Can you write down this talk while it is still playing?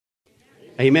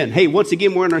Amen. Hey, once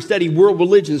again, we're in our study, World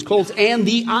Religions, Cults, and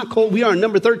the Occult. We are on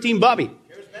number 13, Bobby.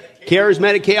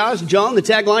 Charismatic Chaos. John, the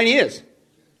tagline is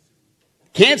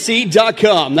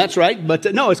can'tsee.com. That's right.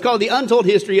 But no, it's called The Untold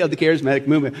History of the Charismatic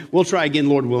Movement. We'll try again,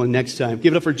 Lord willing, next time.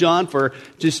 Give it up for John for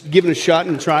just giving a shot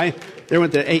and try. There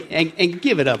went the, and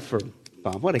give it up for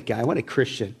Bob. What a guy. What a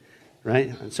Christian.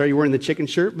 Right? I'm sorry you're wearing the chicken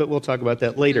shirt, but we'll talk about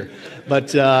that later.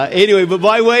 But anyway, but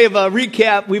by way of a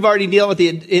recap, we've already dealt with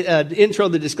the intro,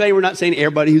 the disclaimer. We're not saying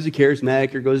everybody who's a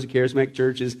charismatic or goes to charismatic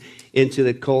churches into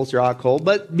the cults or occult,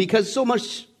 but because so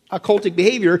much occultic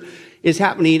behavior is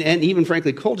happening, and even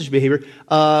frankly cultish behavior,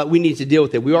 we need to deal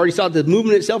with it. We already saw the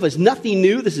movement itself is nothing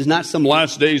new. This is not some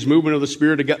last days movement of the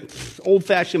Spirit.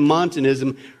 Old-fashioned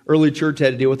Montanism. Early church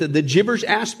had to deal with it. The gibberish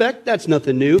aspect, that's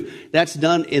nothing new. That's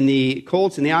done in the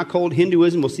cults and the occult,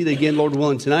 Hinduism. We'll see that again, Lord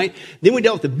willing, tonight. Then we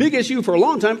dealt with the big issue for a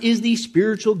long time is the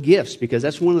spiritual gifts, because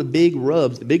that's one of the big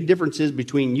rubs, the big differences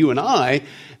between you and I,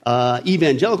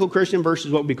 evangelical Christian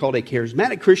versus what we call a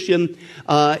charismatic Christian,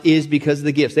 is because of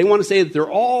the gifts. They want to say that they're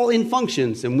all in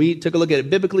functions, and we took a look at it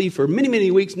biblically for many,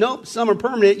 many weeks. Nope, some are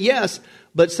permanent, yes,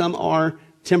 but some are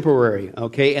temporary,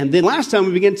 okay? And then last time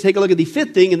we began to take a look at the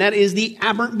fifth thing, and that is the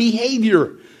aberrant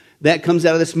behavior that comes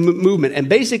out of this movement. And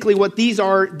basically what these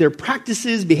are, their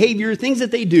practices, behavior, things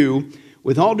that they do,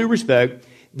 with all due respect,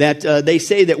 that they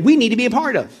say that we need to be a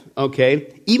part of,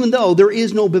 okay? Even though there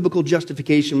is no biblical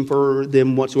justification for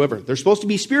them whatsoever. They're supposed to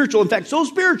be spiritual. In fact, so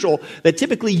spiritual that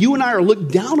typically you and I are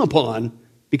looked down upon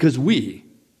because we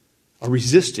are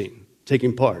resisting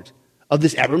taking part of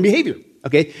this aberrant behavior.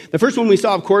 Okay, the first one we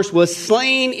saw, of course, was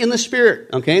slain in the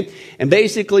Spirit, okay? And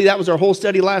basically, that was our whole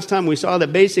study last time. We saw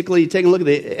that basically, taking a look at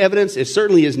the evidence, it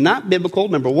certainly is not biblical.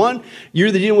 Number one, you're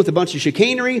either dealing with a bunch of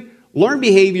chicanery, learned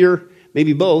behavior,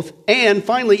 maybe both. And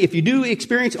finally, if you do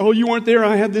experience, oh, you weren't there,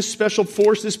 I had this special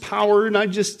force, this power, and I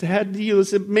just had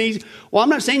this amazing. Well, I'm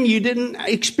not saying you didn't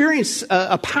experience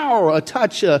a power, a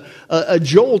touch, a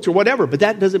jolt or whatever, but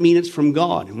that doesn't mean it's from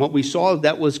God. And what we saw,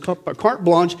 that was carte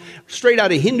blanche, straight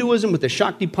out of Hinduism with the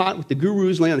Shakti pot, with the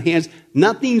gurus laying on hands.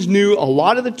 Nothing's new. A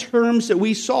lot of the terms that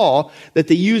we saw that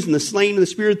they use in the slaying of the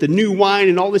Spirit, the new wine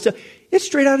and all this stuff, it's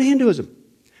straight out of Hinduism.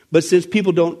 But since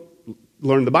people don't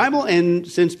learn the Bible, and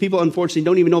since people unfortunately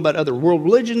don't even know about other world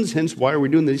religions, hence why are we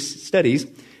doing these studies,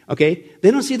 okay, they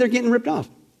don't see they're getting ripped off.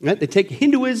 Right? They take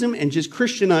Hinduism and just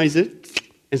Christianize it,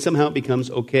 and somehow it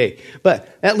becomes okay.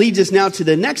 But that leads us now to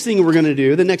the next thing we're going to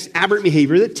do, the next aberrant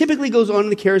behavior that typically goes on in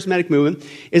the charismatic movement,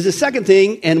 is the second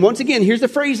thing, and once again, here's the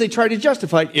phrase they try to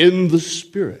justify, in the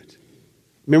Spirit.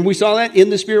 Remember we saw that?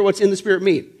 In the Spirit, what's in the Spirit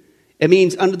mean? It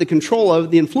means under the control of,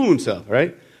 the influence of,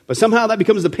 right? But somehow that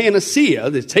becomes the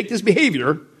panacea to take this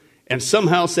behavior and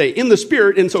somehow say, in the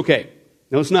Spirit, and it's okay.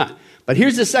 No, it's not. But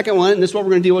here's the second one, and this is what we're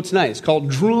going to deal with tonight. It's called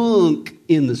drunk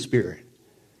in the Spirit.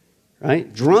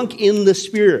 Right? Drunk in the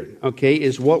Spirit, okay,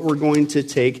 is what we're going to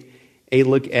take a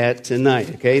look at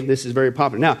tonight, okay? This is very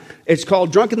popular. Now, it's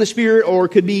called drunk in the Spirit, or it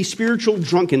could be spiritual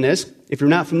drunkenness, if you're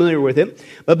not familiar with it.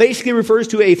 But basically refers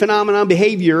to a phenomenon,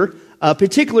 behavior,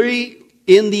 particularly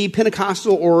in the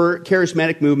Pentecostal or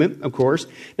charismatic movement, of course.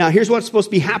 Now, here's what's supposed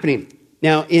to be happening.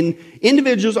 Now,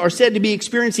 individuals are said to be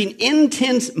experiencing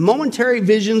intense momentary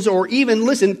visions or even,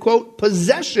 listen, quote,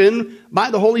 possession by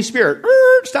the Holy Spirit.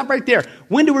 Stop right there.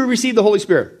 When do we receive the Holy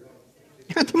Spirit?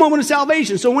 At the moment of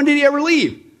salvation. So when did he ever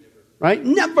leave? Right?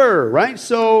 Never, right?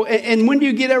 So, and when do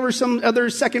you get ever some other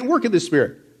second work of the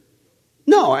Spirit?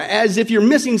 No, as if you're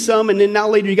missing some and then now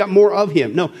later you got more of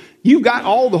him. No, you've got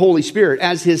all the Holy Spirit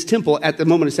as his temple at the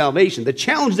moment of salvation. The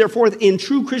challenge, therefore, in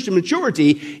true Christian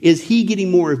maturity is he getting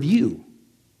more of you.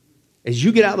 As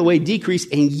you get out of the way, decrease,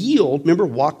 and yield, remember,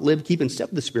 walk, live, keep in step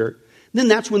with the Spirit, then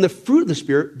that's when the fruit of the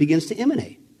Spirit begins to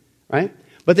emanate, right?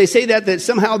 But they say that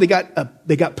somehow they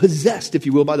got possessed, if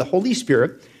you will, by the Holy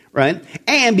Spirit, right?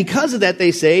 And because of that,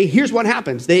 they say, here's what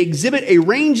happens. They exhibit a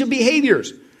range of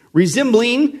behaviors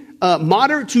resembling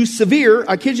moderate to severe,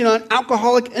 I kid you not,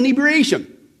 alcoholic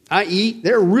inebriation, i.e.,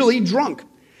 they're really drunk.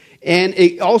 And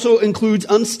it also includes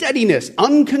unsteadiness,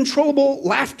 uncontrollable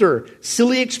laughter,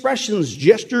 silly expressions,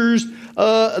 gestures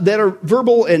that are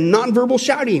verbal and nonverbal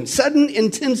shouting, sudden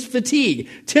intense fatigue,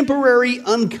 temporary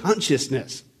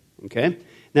unconsciousness. Okay?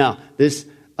 Now, this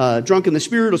drunk in the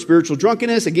Spirit or spiritual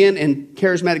drunkenness, again, in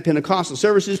charismatic Pentecostal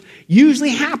services,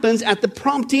 usually happens at the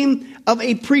prompting of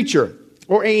a preacher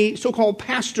or a so-called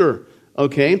pastor,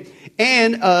 okay?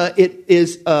 And it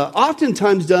is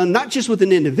oftentimes done not just with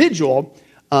an individual,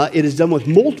 it is done with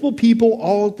multiple people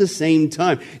all at the same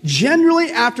time.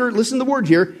 Generally after, listen to the word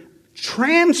here,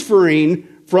 transferring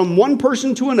from one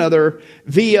person to another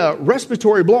via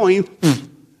respiratory blowing,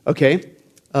 okay?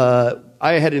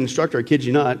 I had an instructor, I kid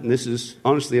you not, and this is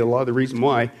honestly a lot of the reason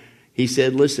why. He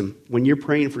said, listen, when you're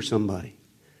praying for somebody,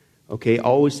 okay,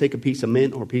 always take a piece of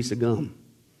mint or a piece of gum.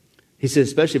 He said,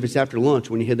 especially if it's after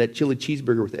lunch when you had that chili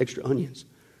cheeseburger with extra onions,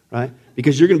 right?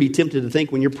 Because you're going to be tempted to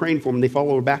think when you're praying for them, they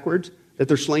fall over backwards, that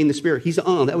they're slaying the spirit. He said,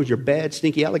 that was your bad,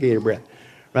 stinky alligator breath,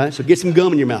 right? So get some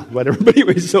gum in your mouth, whatever. But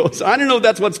anyway, so I don't know if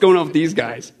that's what's going on with these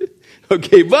guys.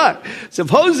 Okay, but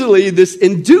supposedly this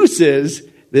induces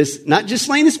this, not just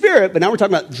slaying the spirit, but now we're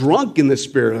talking about drunk in the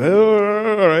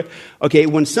spirit. Okay,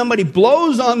 when somebody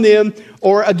blows on them,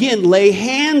 or again, lay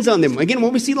hands on them. Again,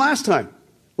 what we see last time.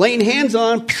 Laying hands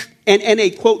on, and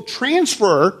a, quote,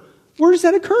 transfer, where does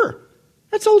that occur?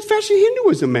 That's old-fashioned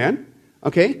Hinduism, man.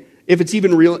 Okay? If it's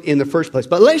even real in the first place.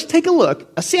 But let's take a look,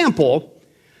 a sample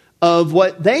of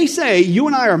what they say you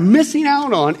and I are missing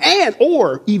out on, and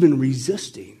or even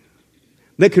resisting,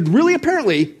 that could really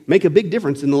apparently make a big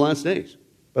difference in the last days.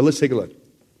 But let's take a look.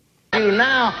 You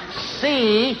now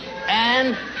see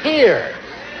and hear.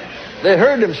 They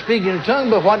heard them speaking in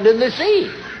tongues, but what did they see?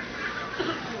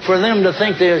 For them to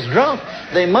think they was drunk,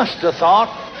 they must have thought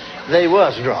they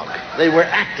was drunk. They were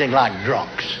acting like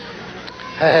drunks.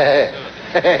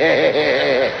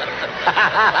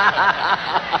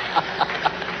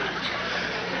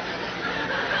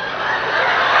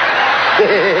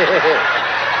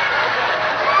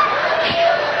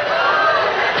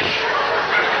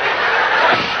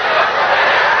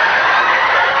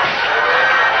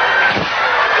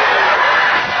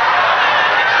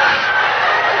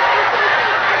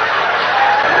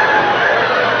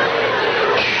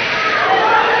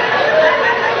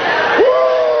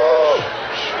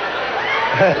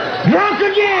 Drunk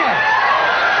again!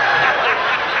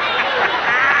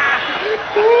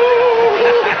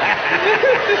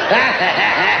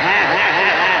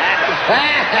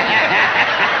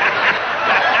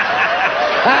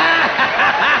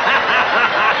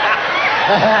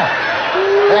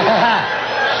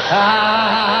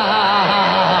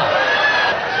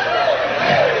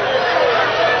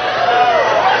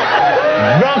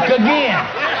 Drunk again!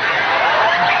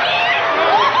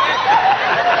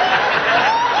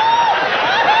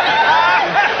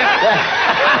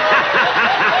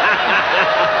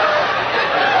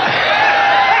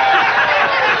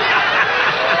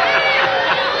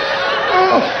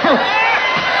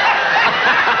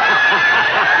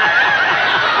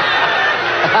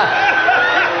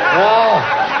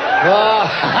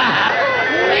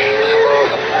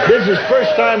 This is the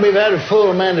first time we've had a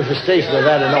full manifestation of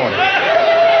that anointing.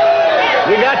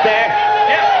 We got there.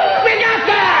 Yep. We got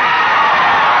there!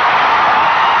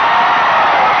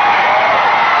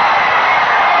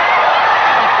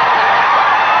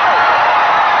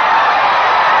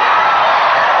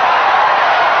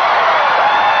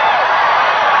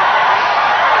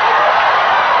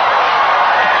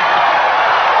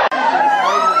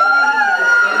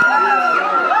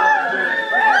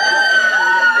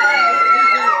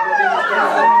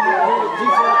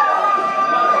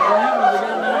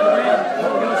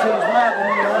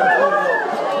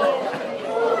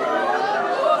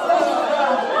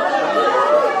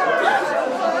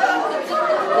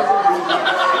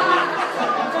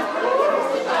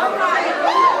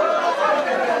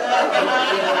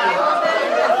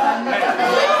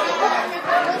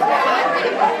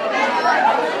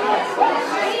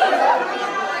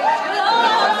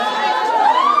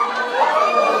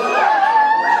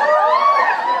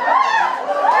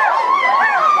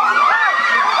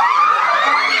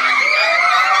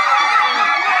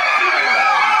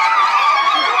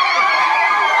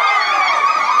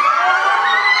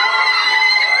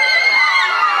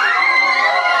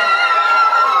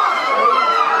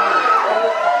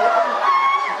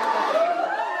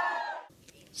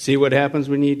 See what happens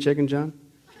when you eat chicken, John?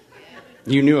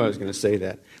 You knew I was going to say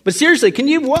that. But seriously,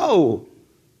 whoa.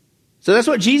 So that's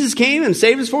what Jesus came and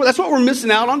saved us for? That's what we're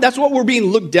missing out on? That's what we're being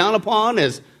looked down upon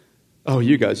as, oh,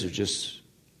 you guys are just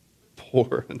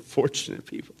poor, unfortunate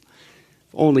people.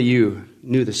 If only you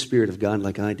knew the Spirit of God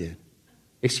like I did.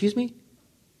 Excuse me?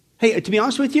 Hey, to be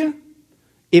honest with you,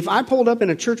 if I pulled up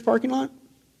in a church parking lot,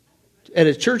 at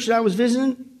a church that I was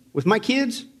visiting with my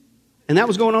kids, and that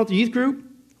was going on with the youth group,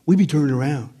 we'd be turning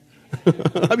around.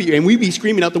 And we'd be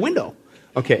screaming out the window.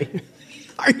 Okay.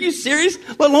 Are you serious?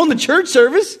 Let alone the church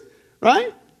service,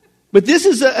 right? But this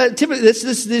is a typical,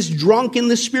 this drunk in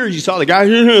the spirit. You saw the guy,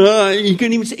 he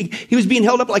couldn't even say, he was being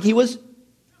held up like he was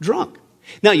drunk.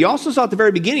 Now, you also saw at the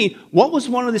very beginning, what was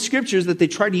one of the scriptures that they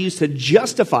tried to use to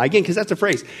justify, again, because that's a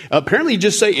phrase. Apparently, you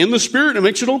just say, in the spirit, it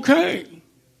makes it okay.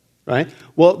 Right?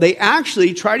 Well, they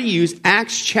actually try to use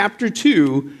Acts chapter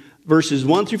 2, verses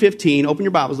 1 through 15, open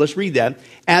your Bibles, let's read that,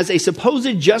 as a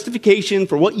supposed justification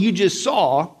for what you just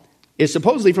saw is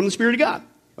supposedly from the Spirit of God.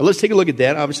 Well, let's take a look at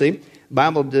that, obviously. The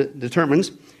Bible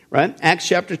determines, right? Acts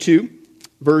chapter 2,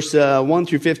 verse 1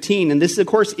 through 15. And this, of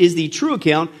course, is the true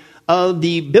account of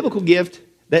the biblical gift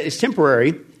that is temporary,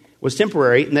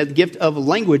 and that the gift of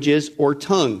languages or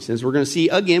tongues. As we're going to see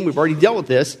again, we've already dealt with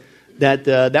this,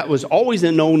 that was always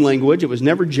a known language. It was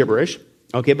never gibberish.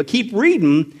 Okay, but keep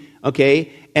reading,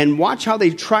 okay, and watch how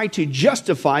they try to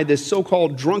justify this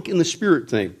so-called drunk in the Spirit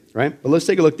thing, right? But let's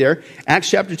take a look there. Acts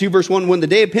chapter 2, verse 1, when the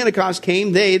day of Pentecost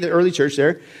came, they, the early church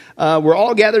there, were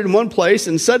all gathered in one place,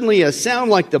 and suddenly a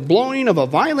sound like the blowing of a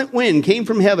violent wind came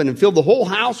from heaven and filled the whole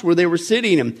house where they were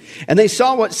sitting. And they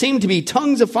saw what seemed to be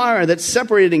tongues of fire that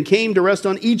separated and came to rest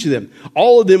on each of them.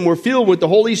 All of them were filled with the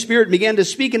Holy Spirit and began to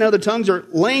speak in other tongues or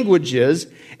languages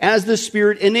as the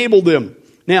Spirit enabled them.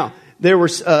 Now, there were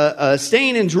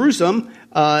staying in Jerusalem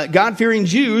God-fearing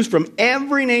Jews from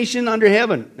every nation under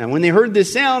heaven. Now, when they heard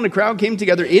this sound, the crowd came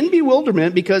together in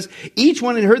bewilderment because each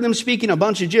one had heard them speaking a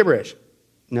bunch of gibberish.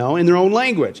 No, in their own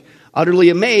language. Utterly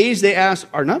amazed, they asked,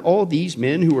 are not all these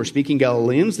men who are speaking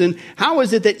Galileans? Then how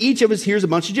is it that each of us hears a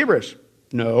bunch of gibberish?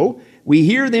 No, we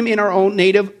hear them in our own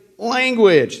native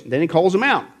language. Then he calls them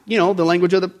out. You know, the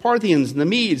language of the Parthians and the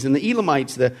Medes and the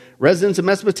Elamites, the residents of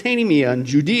Mesopotamia and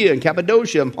Judea and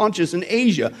Cappadocia and Pontus and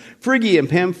Asia, Phrygia and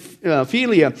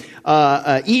Pamphylia,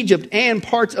 Egypt and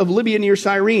parts of Libya near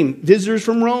Cyrene, visitors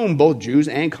from Rome, both Jews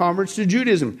and converts to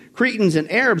Judaism, Cretans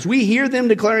and Arabs. We hear them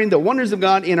declaring the wonders of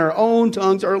God in our own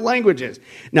tongues or languages.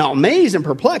 Now, amazed and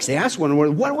perplexed, they asked one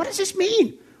another, what does this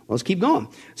mean? Well, let's keep going.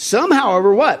 Some,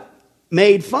 however, what?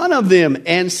 Made fun of them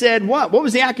and said what? What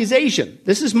was the accusation?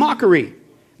 This is mockery.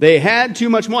 They had too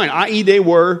much wine, i.e. they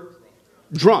were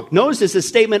drunk. Notice it's a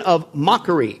statement of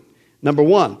mockery. Number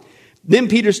one. Then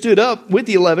Peter stood up with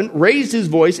the 11, raised his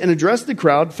voice, and addressed the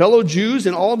crowd, fellow Jews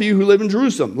and all of you who live in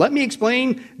Jerusalem. Let me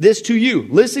explain this to you.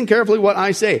 Listen carefully what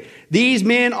I say. These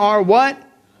men are what?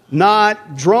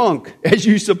 Not drunk, as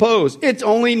you suppose. It's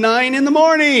only 9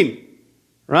 a.m,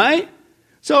 right?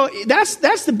 So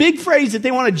that's the big phrase that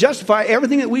they want to justify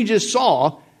everything that we just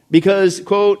saw because,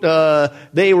 quote,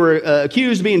 they were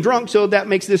accused of being drunk, so that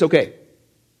makes this okay.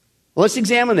 Well, let's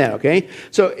examine that, okay?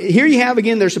 So here you have,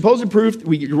 again, their supposed proof.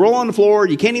 You roll on the floor.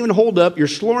 You can't even hold up. You're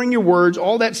slurring your words,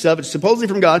 all that stuff. It's supposedly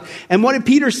from God. And what did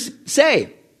Peter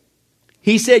say?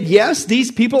 He said, yes, these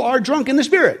people are drunk in the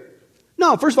Spirit.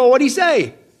 No, first of all, what did he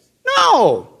say?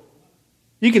 No.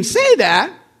 You can say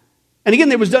that. And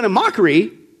again, it was done in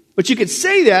mockery. But you could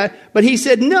say that, but he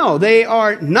said, no, they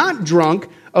are not drunk,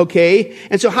 okay?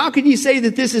 And so how can you say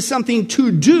that this is something to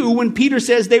do when Peter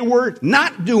says they were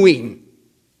not doing?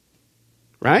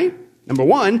 Right? Number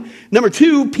one. Number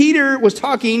two, Peter was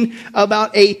talking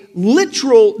about a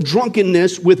literal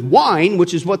drunkenness with wine,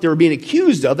 which is what they were being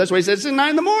accused of. That's why he says it's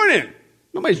 9 a.m.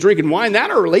 Nobody's drinking wine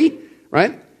that early,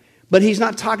 right? But he's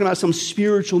not talking about some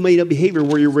spiritual made-up behavior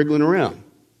where you're wriggling around,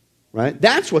 right?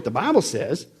 That's what the Bible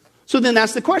says. So then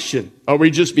that's the question. Are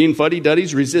we just being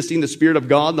fuddy-duddies, resisting the Spirit of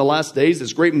God in the last days,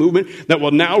 this great movement that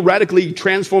will now radically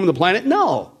transform the planet?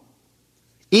 No.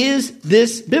 Is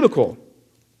this biblical?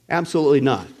 Absolutely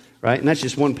not, right? And that's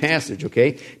just one passage,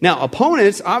 okay? Now,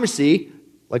 opponents, obviously,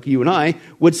 like you and I,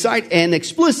 would cite an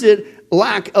explicit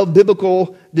lack of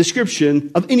biblical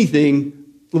description of anything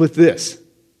with this.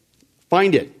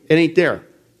 Find it. It ain't there.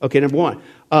 Okay, number one.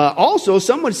 Also,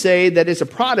 some would say that it's a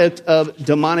product of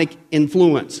demonic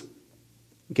influence.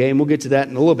 Okay, and we'll get to that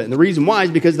in a little bit. And the reason why is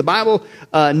because the Bible,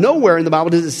 nowhere in the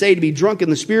Bible does it say to be drunk in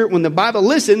the Spirit. When the Bible,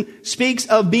 speaks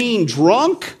of being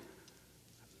drunk,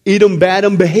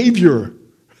 idum-badum behavior.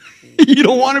 You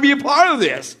don't want to be a part of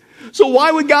this. So why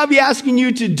would God be asking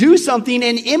you to do something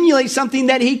and emulate something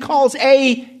that he calls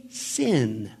a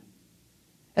sin?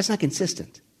 That's not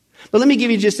consistent. But let me give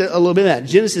you just a little bit of that.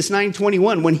 Genesis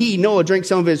 9:21, when Noah, drank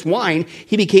some of his wine,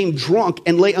 he became drunk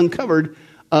and lay uncovered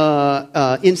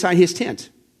inside his tent,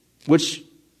 which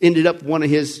ended up one of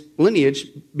his lineage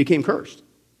became cursed.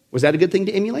 Was that a good thing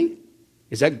to emulate?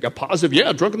 Is that a positive?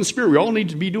 Yeah, drunk in the Spirit. We all need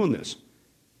to be doing this.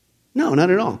 No, not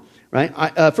at all. Right?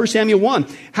 1 Samuel 1.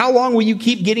 How long will you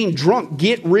keep getting drunk?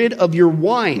 Get rid of your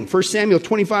wine. 1 Samuel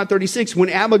 25:36. When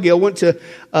Abigail went to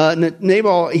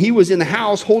Nabal, he was in the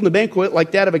house holding a banquet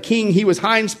like that of a king. He was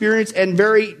high in spirits and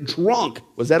very drunk.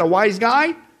 Was that a wise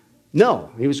guy? No.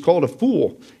 He was called a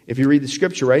fool, if you read the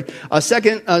scripture, right?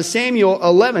 2 Samuel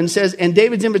 11 says, and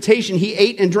David's invitation, he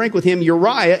ate and drank with him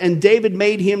Uriah, and David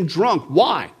made him drunk.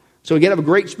 Why? So he could have a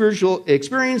great spiritual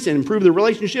experience and improve the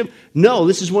relationship? No,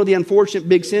 this is one of the unfortunate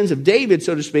big sins of David,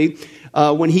 so to speak,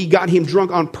 when he got him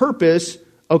drunk on purpose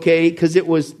okay,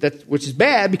 which is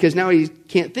bad because now he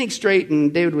can't think straight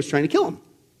and David was trying to kill him.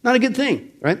 Not a good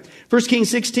thing, right? 1 Kings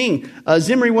 16,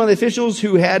 Zimri, one of the officials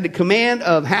who had command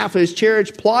of half of his chariots,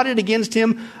 plotted against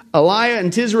him. Eliah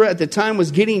and Tisra at the time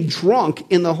was getting drunk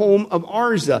in the home of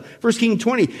Arza. 1 Kings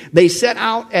 20, they set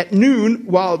out at noon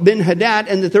while Ben-Hadad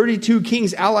and the 32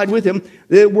 kings allied with him,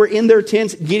 they were in their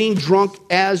tents getting drunk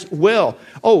as well.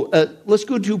 Let's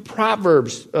go to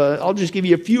Proverbs. I'll just give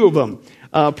you a few of them.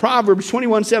 Proverbs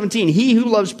 21:17. He who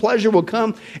loves pleasure will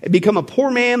become a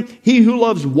poor man. He who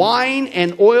loves wine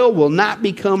and oil will not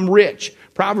become rich.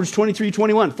 Proverbs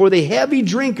 23:21. For the heavy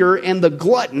drinker and the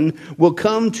glutton will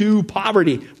come to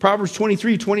poverty. Proverbs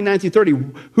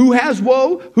 23:29-30. Who has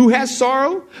woe? Who has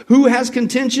sorrow? Who has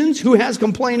contentions? Who has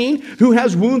complaining? Who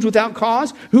has wounds without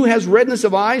cause? Who has redness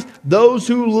of eyes? Those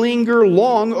who linger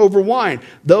long over wine.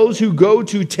 Those who go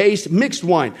to taste mixed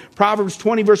wine. Proverbs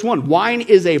 20:1. Wine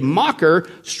is a mocker.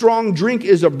 Strong drink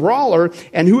is a brawler.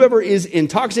 And whoever is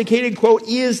intoxicated, quote,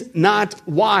 is not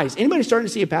wise. Anybody starting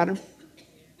to see a pattern?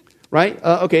 Right?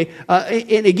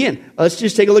 And again, let's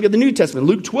just take a look at the New Testament.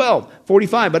 Luke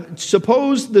 12:45. But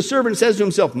suppose the servant says to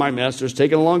himself, my master's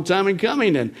taken a long time in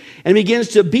coming, and begins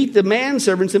to beat the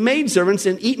manservants and maidservants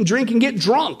and eat and drink and get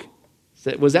drunk.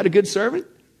 Was that a good servant?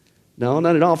 No,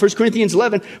 not at all. 1 Corinthians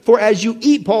 11, for as you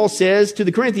eat, Paul says to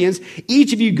the Corinthians,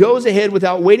 each of you goes ahead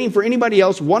without waiting for anybody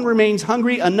else. One remains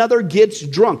hungry, another gets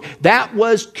drunk. That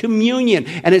was communion.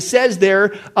 And it says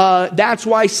there, that's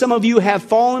why some of you have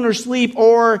fallen asleep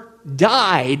or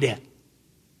died.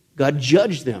 God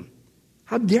judged them.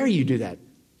 How dare you do that?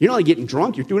 You're not only getting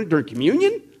drunk, you're doing it during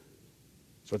communion?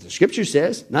 That's what the scripture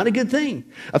says. Not a good thing.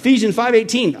 Ephesians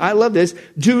 5:18. I love this.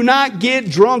 Do not get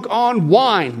drunk on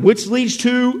wine, which leads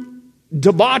to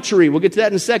debauchery. We'll get to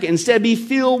that in a second. Instead, be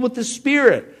filled with the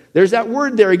Spirit. There's that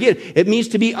word there again. It means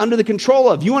to be under the control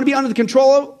of. You want to be under the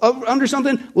control of under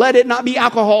something? Let it not be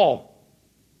alcohol.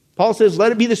 Paul says,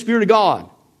 let it be the Spirit of God.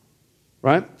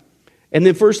 Right? And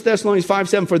then 1 Thessalonians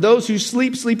 5:7. For those who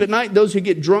sleep, sleep at night. Those who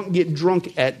get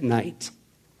drunk at night.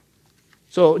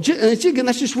 So, again,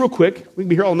 that's just real quick. We can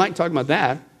be here all night talking about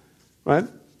that. Right?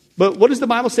 But what does the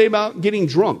Bible say about getting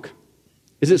drunk?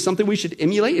 Is it something we should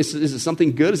emulate? Is it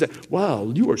something good? Is it,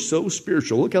 wow, you are so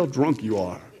spiritual. Look how drunk you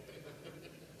are.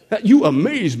 You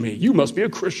amaze me. You must be a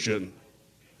Christian.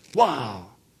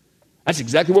 Wow. That's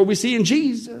exactly what we see in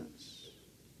Jesus.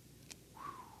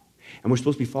 And we're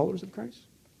supposed to be followers of Christ.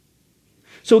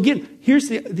 So again, here's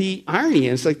the irony.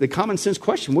 It's like the common sense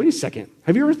question. Wait a second.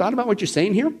 Have you ever thought about what you're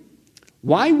saying here?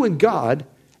 Why would God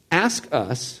ask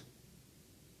us,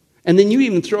 and then you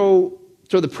even throw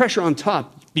the pressure on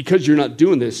top, because you're not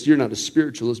doing this, you're not as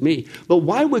spiritual as me. But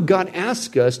why would God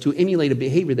ask us to emulate a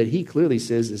behavior that he clearly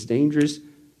says is dangerous,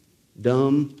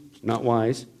 dumb, not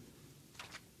wise,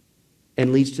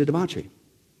 and leads to debauchery?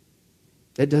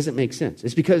 That doesn't make sense.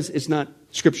 It's because it's not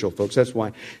scriptural, folks. That's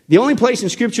why. The only place in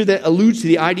Scripture that alludes to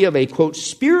the idea of a, quote,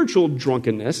 spiritual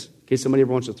drunkenness, in case somebody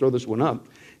ever wants to throw this one up,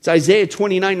 it's Isaiah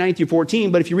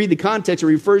 29:9-14. But if you read the context, it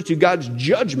refers to God's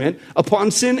judgment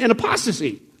upon sin and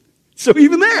apostasy. So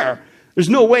even there's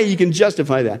no way you can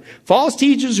justify that. False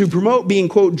teachers who promote being,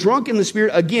 quote, drunk in the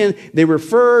Spirit, again, they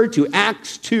refer to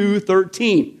Acts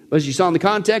 2:13. As you saw in the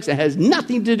context, it has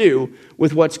nothing to do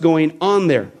with what's going on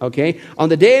there, okay? On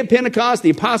the day of Pentecost, the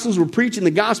apostles were preaching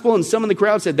the gospel, and some in the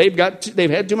crowd said they've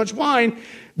had too much wine.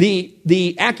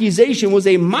 The accusation was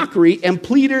a mockery, and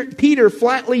Peter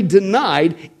flatly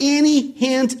denied any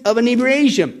hint of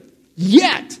inebriation.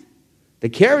 Yet, the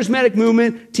charismatic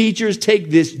movement teachers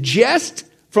take this jest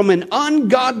from an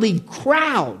ungodly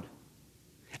crowd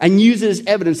and use it as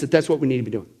evidence that that's what we need to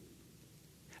be doing.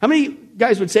 How many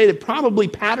guys would say that probably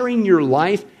patterning your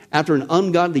life after an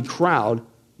ungodly crowd,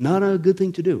 not a good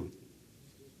thing to do?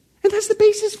 And that's the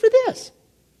basis for this.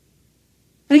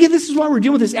 And again, this is why we're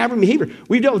dealing with this aberrant behavior.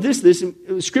 We've dealt with this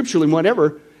scripturally and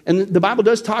whatever, and the Bible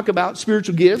does talk about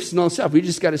spiritual gifts and all that stuff. We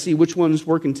just got to see which one's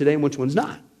working today and which one's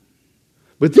not.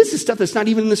 But this is stuff that's not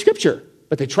even in the scripture.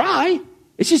 But they try.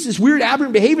 It's just this weird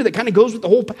aberrant behavior that kind of goes with the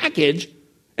whole package.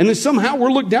 And then somehow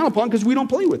we're looked down upon because we don't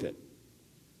play with it.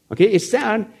 Okay, it's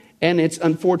sad and it's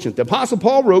unfortunate. The Apostle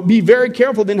Paul wrote, be very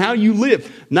careful then how you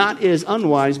live, not as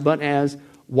unwise, but as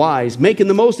wise, making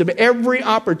the most of every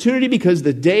opportunity because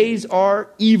the days are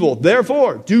evil.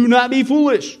 Therefore, do not be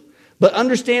foolish, but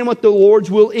understand what the Lord's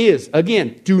will is.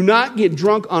 Again, do not get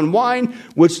drunk on wine,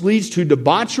 which leads to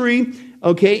debauchery.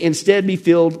 Okay, instead be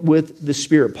filled with the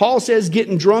Spirit. Paul says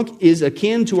getting drunk is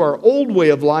akin to our old way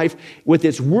of life with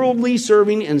its worldly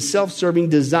serving and self-serving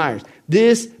desires.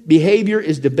 This behavior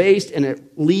is debased and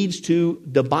it leads to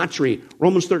debauchery.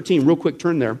 Romans 13, real quick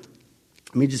turn there.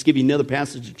 Let me just give you another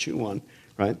passage to chew on,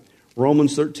 right?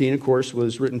 Romans 13, of course,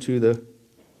 was written to the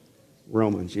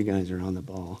Romans. You guys are on the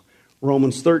ball.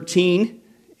 Romans 13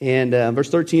 and verse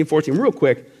 13 and 14, real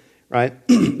quick, right?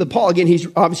 But Paul, again, he's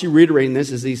obviously reiterating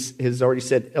this as he has already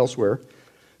said elsewhere.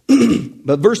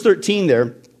 But verse 13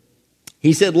 there,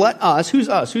 he said, let us, who's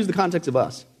us? Who's the context of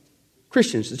us?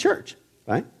 Christians, the church,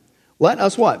 right? Let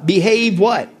us what? Behave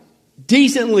what?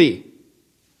 Decently.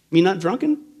 I mean, not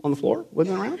drunken on the floor,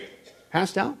 wasn't around,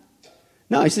 passed out?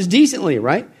 No, he says decently,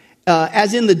 right?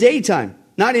 As in the daytime,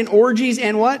 not in orgies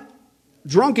and what?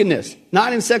 Drunkenness,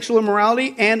 not in sexual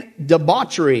immorality and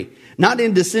debauchery, not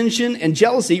in dissension and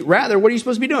jealousy. Rather, what are you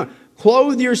supposed to be doing?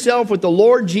 Clothe yourself with the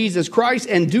Lord Jesus Christ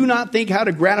and do not think how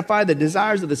to gratify the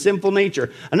desires of the sinful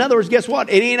nature. In other words, guess what?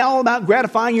 It ain't all about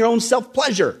gratifying your own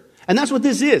self-pleasure. And that's what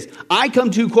this is. I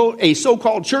come to, quote, a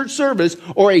so-called church service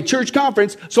or a church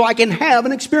conference so I can have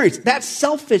an experience. That's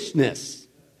selfishness.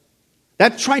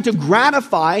 That's trying to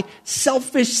gratify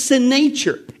selfish sin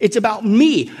nature. It's about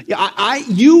me.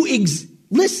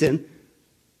 Listen.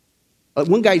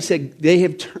 One guy said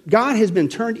God has been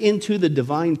turned into the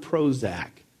divine Prozac.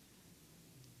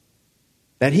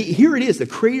 That here it is, the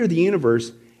creator of the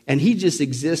universe, and he just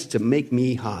exists to make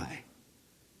me high,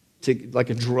 like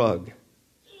a drug.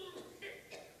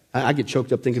 I get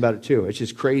choked up thinking about it too. It's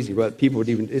just crazy. But people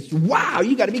would wow,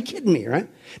 you got to be kidding me, right?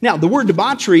 Now, the word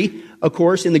debauchery, of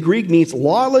course, in the Greek means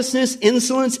lawlessness,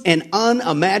 insolence, and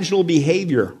unimaginable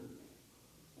behavior.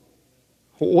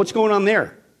 What's going on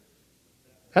there?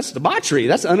 That's debauchery.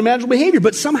 That's unimaginable behavior.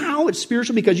 But somehow it's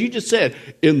spiritual because you just said,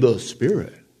 in the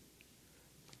Spirit.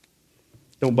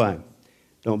 Don't buy it.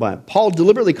 Don't buy it. Paul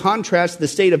deliberately contrasts the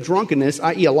state of drunkenness,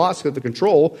 i.e. a loss of the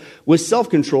control, with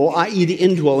self-control, i.e. the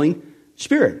indwelling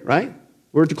Spirit, right?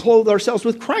 We're to clothe ourselves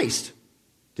with Christ.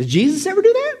 Did Jesus ever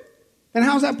do that? And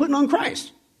how's that putting on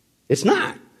Christ? It's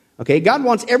not. Okay, God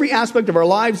wants every aspect of our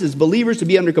lives as believers to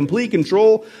be under complete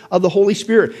control of the Holy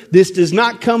Spirit. This does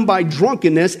not come by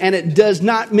drunkenness, and it does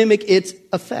not mimic its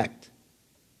effect.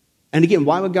 And again,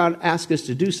 why would God ask us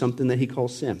to do something that he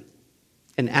calls sin?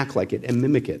 And act like it, and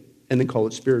mimic it, and then call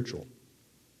it spiritual?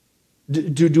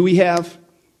 Do we have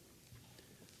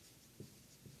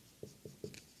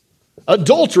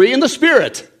adultery in the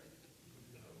Spirit?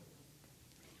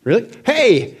 Really?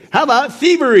 Hey, how about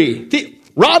thievery?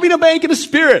 Robbing a bank in the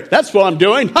Spirit. That's what I'm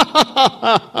doing. Ha, ha,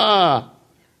 ha, ha,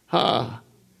 ha.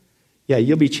 Yeah,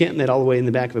 you'll be chanting that all the way in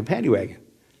the back of a paddy wagon.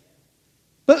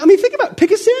 But, I mean, think about it.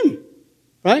 Pick a sin,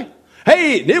 right?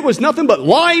 Hey, it was nothing but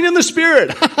lying in the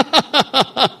Spirit.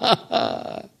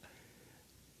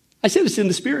 I said it's in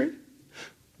the Spirit.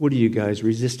 What are you guys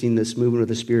resisting this movement of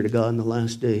the Spirit of God in the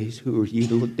last days? Who are you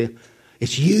to look down?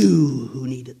 It's you who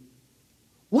need it.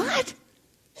 What?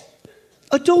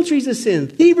 Adultery's a sin.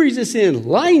 Thievery's a sin.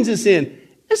 Lying's a sin.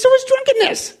 And so is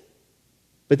drunkenness.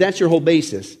 But that's your whole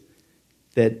basis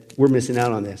that we're missing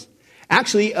out on this.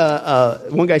 Actually,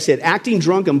 one guy said, acting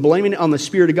drunk and blaming it on the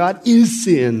Spirit of God is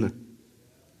sin.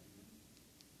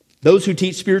 Those who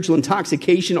teach spiritual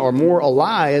intoxication are more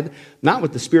alive, not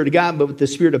with the Spirit of God, but with the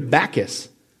spirit of Bacchus,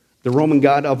 the Roman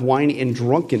god of wine and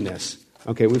drunkenness.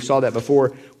 Okay, we saw that before,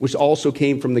 which also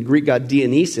came from the Greek god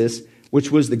Dionysus, which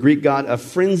was the Greek god of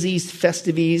frenzies,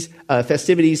 festivities,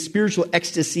 spiritual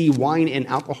ecstasy, wine, and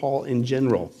alcohol in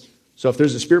general. So if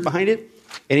there's a spirit behind it,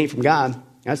 it ain't from God.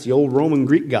 That's the old Roman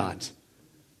Greek gods,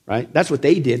 right? That's what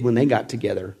they did when they got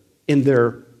together in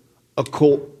their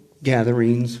occult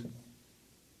gatherings.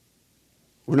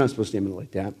 We're not supposed to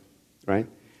emulate that, right?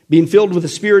 Being filled with the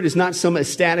Spirit is not some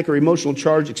ecstatic or emotional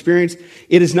charged experience.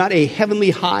 It is not a heavenly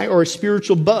high or a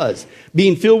spiritual buzz.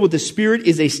 Being filled with the Spirit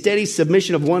is a steady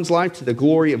submission of one's life to the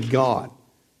glory of God,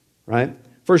 right?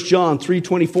 1 John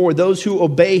 3:24, those who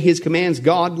obey his commands,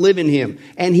 God live in him,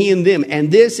 and he in them.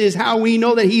 And this is how we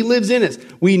know that he lives in us.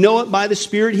 We know it by the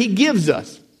Spirit he gives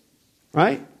us,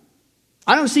 right?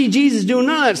 I don't see Jesus doing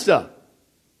none of that stuff,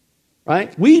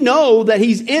 right? We know that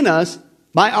he's in us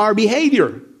by our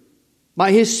behavior,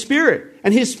 by his Spirit.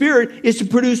 And his Spirit is to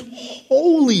produce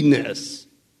holiness.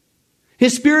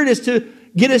 His Spirit is to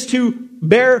get us to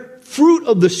bear fruit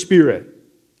of the Spirit,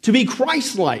 to be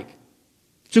Christ-like,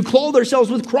 to clothe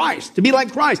ourselves with Christ, to be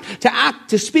like Christ, to act,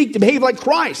 to speak, to behave like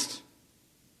Christ.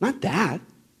 Not that.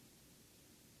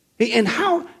 And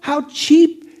how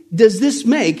cheap does this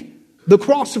make the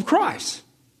cross of Christ?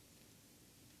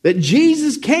 That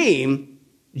Jesus came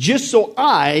just so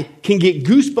I can get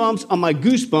goosebumps on my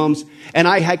goosebumps and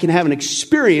I can have an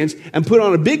experience and put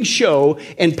on a big show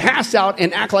and pass out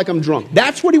and act like I'm drunk.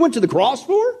 That's what he went to the cross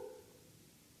for?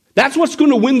 That's what's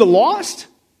going to win the lost?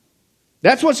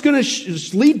 That's what's going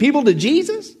to lead people to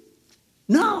Jesus?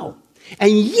 No.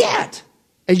 And yet,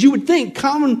 as you would think,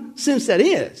 common sense that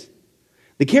is,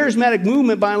 The charismatic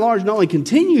movement, by and large, not only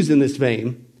continues in this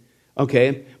vein,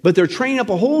 okay, but they're training up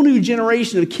a whole new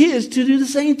generation of kids to do the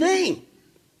same thing,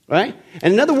 right?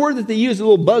 And another word that they use, a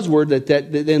little buzzword,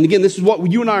 and again, this is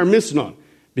what you and I are missing on,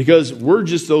 because we're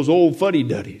just those old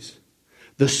fuddy-duddies.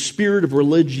 The spirit of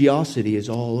religiosity is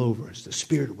all over us, the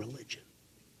spirit of religion.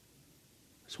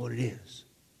 That's what it is.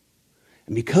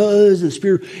 And because the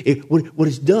spirit, what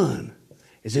it's done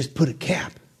is just put a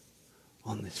cap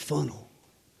on this funnel.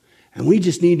 And we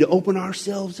just need to open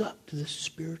ourselves up to this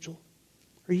spiritual.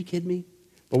 Are you kidding me?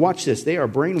 But watch this. They are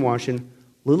brainwashing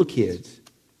little kids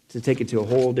to take it to a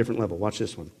whole different level. Watch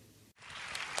this one.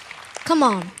 Come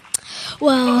on.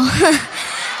 Well,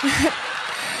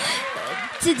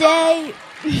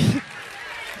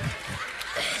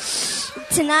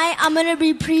 tonight I'm going to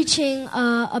be preaching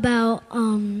about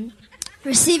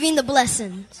receiving the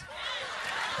blessings.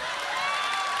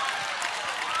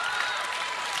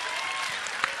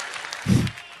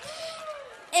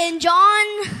 In John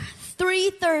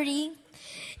 3:30,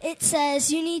 it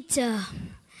says you need to...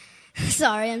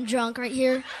 Sorry, I'm drunk right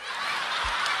here.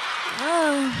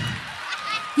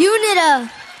 You need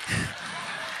to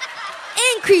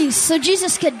increase so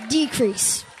Jesus could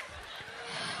decrease.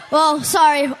 Well,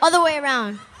 sorry, other way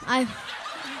around.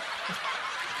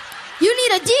 You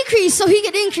need a decrease so he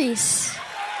could increase.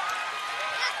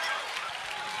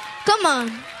 Come on.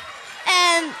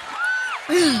 And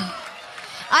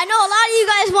I know a lot of you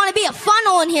guys want to be a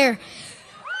funnel in here.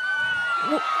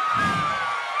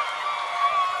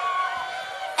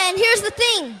 And here's the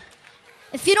thing.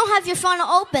 If you don't have your funnel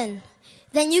open,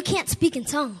 then you can't speak in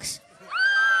tongues.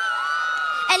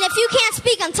 And if you can't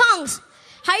speak in tongues,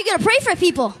 how are you going to pray for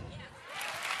people?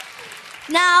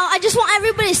 Now, I just want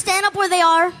everybody to stand up where they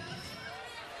are.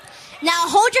 Now,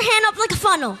 hold your hand up like a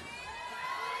funnel.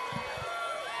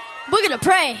 We're going to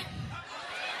pray.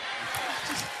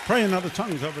 Pray in other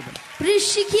tongues over them.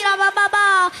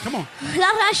 Come on.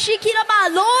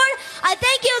 Lord, I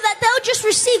thank you that they'll just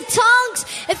receive tongues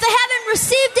if they haven't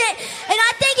received it. And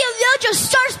I thank you they'll just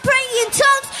start praying in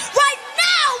tongues right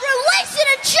now. Release it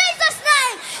in Jesus'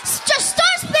 name. Just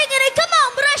start speaking it. Come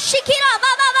on.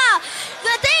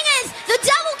 The thing is, the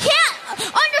devil can't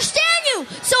understand you,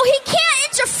 so he can't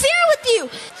interfere with you.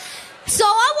 So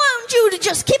I want you to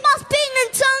just keep on speaking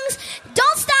in tongues.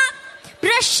 Don't stop.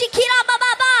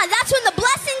 That's when the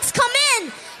blessings come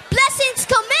in. Blessings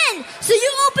come in. So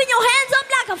you open your hands up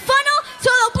like a funnel so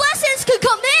the blessings could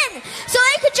come in. So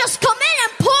they could just come in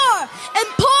and pour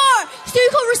so you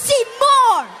can receive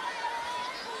more.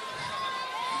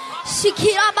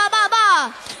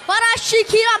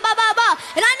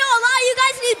 And I know a lot of you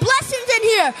guys need blessings in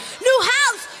here. New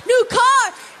house, new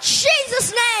car.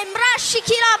 Jesus' name.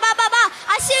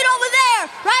 I see it over there,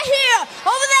 right here,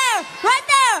 over there, right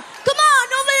there. Come on,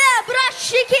 over there.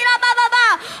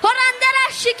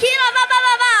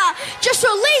 Just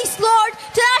release, Lord.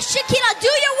 Do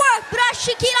your work. Do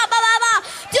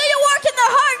your work in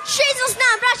their heart in Jesus'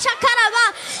 name.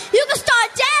 You can start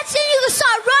dancing. You can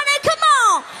start running. Come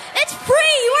on. It's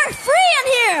free. We're free in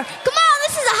here. Come on.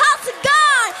 This is a house of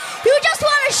God. You just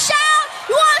want to shout.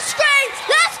 You want to scream.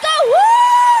 Let's go.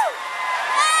 Woo!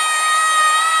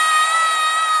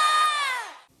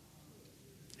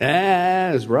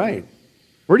 That's right.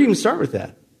 Where do you even start with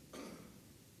that?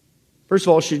 First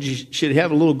of all, should you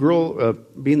have a little girl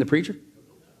being the preacher?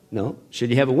 No. Should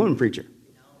you have a woman preacher?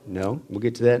 No. We'll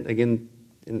get to that again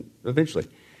eventually.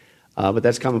 But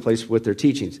that's commonplace with their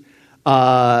teachings.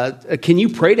 Can you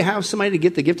pray to have somebody to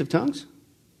get the gift of tongues?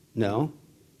 No.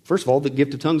 First of all, the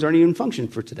gift of tongues aren't even functioning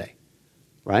for today,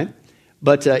 right?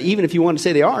 But even if you want to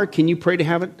say they are, can you pray to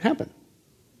have it happen,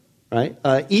 right?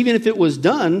 Even if it was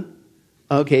done,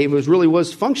 okay, if it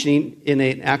was functioning in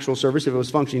an actual service, if it was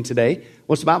functioning today,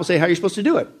 what's the Bible say how you're supposed to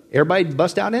do it? Everybody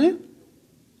bust out in it?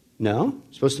 No.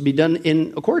 It's supposed to be done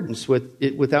in accordance with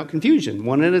it, without confusion,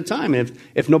 one at a time. And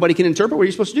if nobody can interpret, what are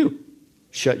you supposed to do?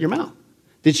 Shut your mouth.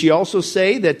 Did she also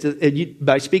say that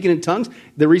by speaking in tongues,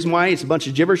 the reason why it's a bunch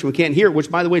of gibberish and we can't hear it, which,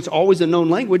 by the way, it's always a known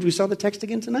language, we saw the text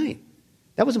again tonight.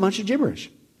 That was a bunch of gibberish.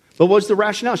 But what's the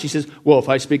rationale? She says, well, if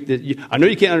I speak, I know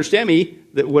you can't understand me,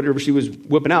 that whatever she was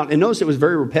whipping out. And notice it was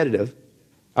very repetitive.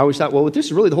 I always thought, well, if this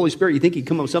is really the Holy Spirit, you think he'd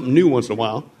come up with something new once in a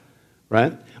while,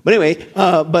 right? But anyway,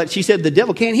 but she said the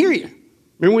devil can't hear you.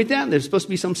 Remember we did that? There's supposed to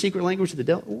be some secret language to the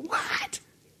devil. What?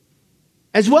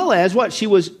 As well as what? She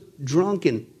was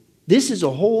drunken. This is a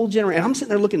whole generation. I'm sitting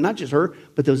there looking, not just her,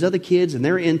 but those other kids, and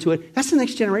they're into it. That's the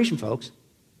next generation, folks.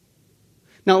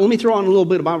 Now, let me throw on a little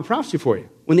bit of Bible prophecy for you.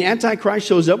 When the Antichrist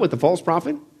shows up with the false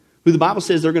prophet, who the Bible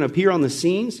says they're going to appear on the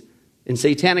scenes in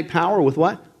satanic power with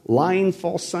what? Lying,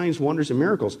 false signs, wonders, and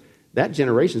miracles. That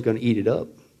generation is going to eat it up.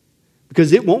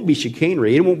 Because it won't be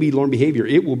chicanery. It won't be learned behavior.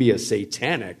 It will be a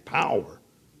satanic power.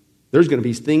 There's going to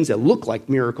be things that look like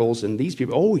miracles, and these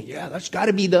people, oh yeah, that's got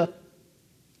to be the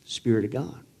Spirit of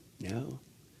God. No,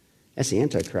 that's the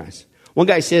Antichrist. One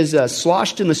guy says,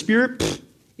 sloshed in the Spirit,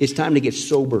 it's time to get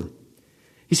sober.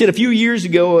 He said a few years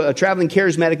ago, a traveling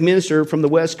charismatic minister from the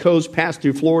West Coast passed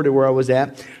through Florida, where I was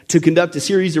at, to conduct a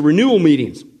series of renewal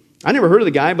meetings. I never heard of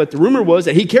the guy, but the rumor was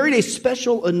that he carried a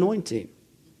special anointing.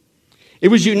 It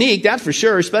was unique, that's for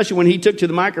sure, especially when he took to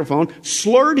the microphone,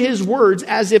 slurred his words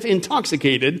as if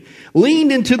intoxicated,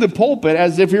 leaned into the pulpit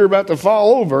as if he were about to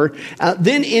fall over.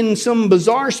 Then in some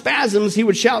bizarre spasms, he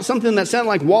would shout something that sounded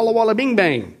like Walla Walla Bing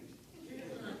Bang.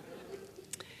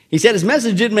 He said his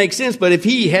message didn't make sense, but if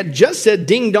he had just said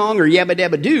ding dong or yabba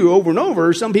dabba doo over and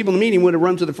over, some people in the meeting would have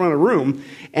run to the front of the room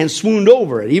and swooned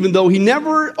over it, even though he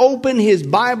never opened his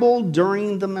Bible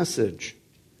during the message.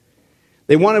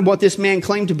 They wanted what this man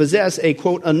claimed to possess, a,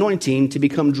 quote, anointing, to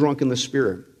become drunk in the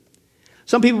Spirit.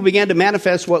 Some people began to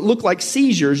manifest what looked like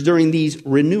seizures during these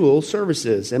renewal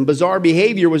services, and bizarre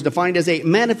behavior was defined as a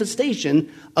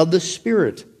manifestation of the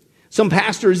Spirit. Some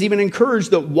pastors even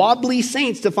encouraged the wobbly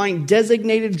saints to find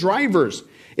designated drivers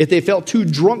if they felt too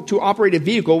drunk to operate a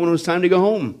vehicle when it was time to go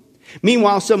home.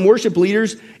 Meanwhile, some worship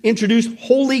leaders introduced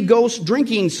Holy Ghost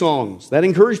drinking songs that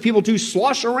encouraged people to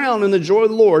slosh around in the joy of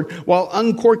the Lord while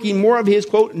uncorking more of his,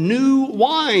 quote, new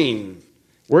wine.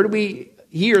 Where do we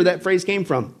hear that phrase came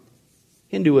from?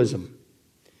 Hinduism,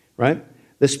 right?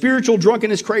 The spiritual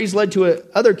drunkenness craze led to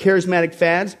other charismatic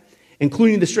fads,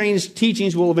 including the strange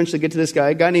teachings. We'll eventually get to this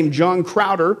guy, a guy named John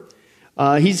Crowder.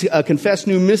 He's a confessed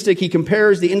new mystic. He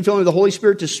compares the infilling of the Holy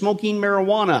Spirit to smoking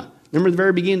marijuana. Remember at the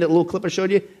very beginning, that little clip I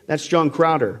showed you? That's John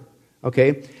Crowder,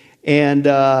 okay? And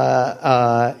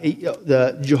the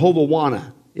Jehovah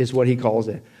Wana is what he calls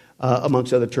it,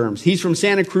 amongst other terms. He's from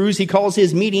Santa Cruz. He calls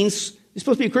his meetings, he's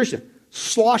supposed to be a Christian,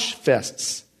 slosh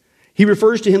fests. He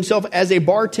refers to himself as a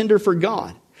bartender for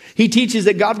God. He teaches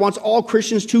that God wants all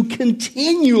Christians to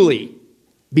continually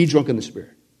be drunk in the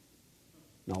Spirit.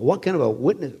 Now, what kind of a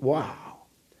witness? Wow.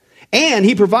 And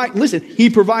he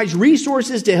provides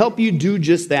resources to help you do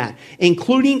just that,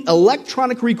 including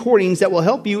electronic recordings that will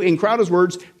help you, in Crowder's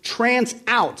words, trance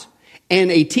out,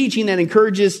 and a teaching that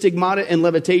encourages stigmata and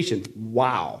levitation.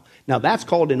 Wow. Now, that's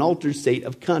called an altered state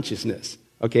of consciousness.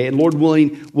 Okay, and Lord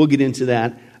willing, we'll get into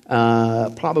that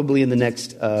probably in the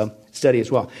next study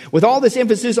as well. With all this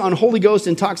emphasis on Holy Ghost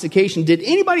intoxication, did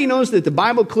anybody notice that the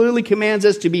Bible clearly commands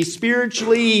us to be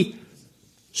spiritually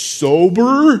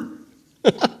sober?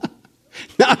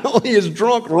 Not only is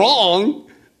drunk wrong,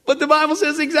 but the Bible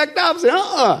says the exact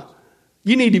opposite.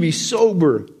 You need to be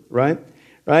sober, right?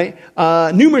 Right?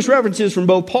 Numerous references from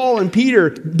both Paul and Peter,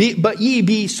 but ye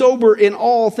be sober in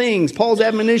all things. Paul's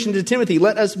admonition to Timothy,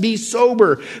 let us be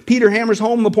sober. Peter hammers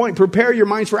home the point, prepare your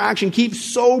minds for action. Keep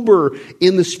sober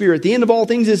in the Spirit. The end of all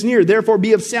things is near. Therefore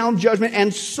be of sound judgment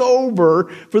and sober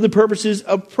for the purposes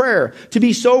of prayer. To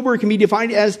be sober can be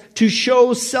defined as to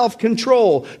show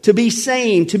self-control, to be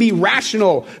sane, to be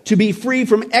rational, to be free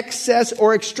from excess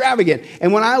or extravagant.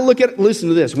 And when I look at, listen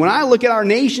to this, when I look at our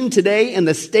nation today and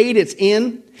the state it's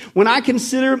in, when I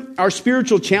consider our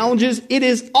spiritual challenges, it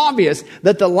is obvious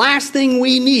that the last thing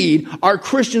we need are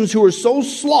Christians who are so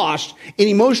sloshed in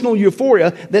emotional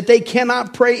euphoria that they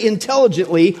cannot pray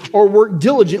intelligently or work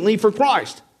diligently for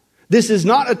Christ. This is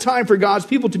not a time for God's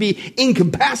people to be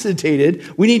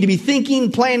incapacitated. We need to be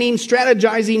thinking, planning,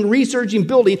 strategizing, researching,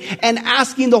 building, and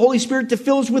asking the Holy Spirit to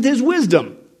fill us with His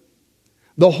wisdom.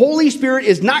 The Holy Spirit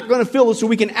is not going to fill us so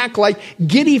we can act like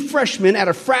giddy freshmen at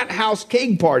a frat house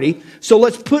keg party. So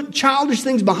let's put childish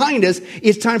things behind us.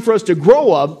 It's time for us to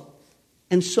grow up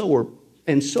and sober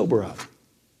up.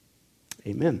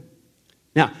 Amen.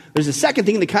 Now, there's a second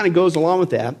thing that kind of goes along with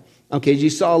that. Okay, as you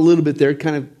saw a little bit there,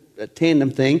 kind of a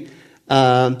tandem thing.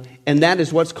 And that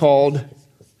is what's called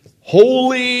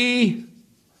holy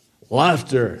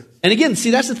laughter. And again,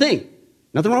 see, that's the thing.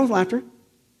 Nothing wrong with laughter,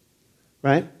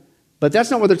 right? But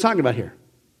that's not what they're talking about here.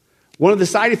 One of the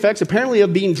side effects, apparently,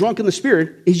 of being drunk in the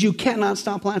Spirit is you cannot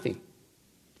stop laughing.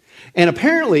 And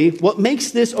apparently, what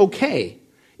makes this okay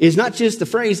is not just the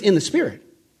phrase in the Spirit,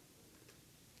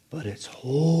 but it's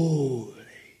holy.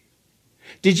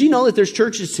 Did you know that there's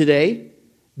churches today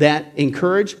that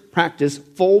practice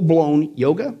full-blown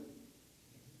yoga?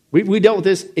 We dealt with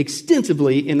this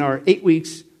extensively in our 8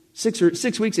 weeks,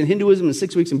 6 weeks in Hinduism and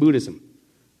 6 weeks in Buddhism,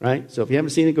 right? So if you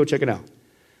haven't seen it, go check it out.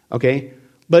 Okay,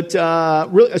 but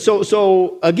really,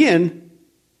 so again,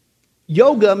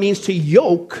 yoga means to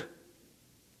yoke.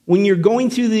 When you're going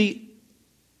through the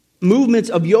movements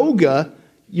of yoga,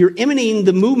 you're emanating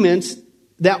the movements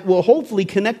that will hopefully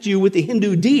connect you with the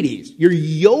Hindu deities. You're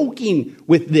yoking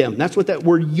with them. That's what that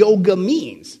word yoga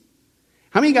means.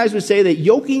 How many guys would say that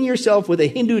yoking yourself with a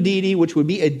Hindu deity, which would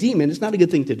be a demon, is not a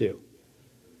good thing to do?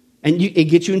 And it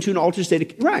gets you into an altered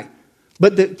state of, right.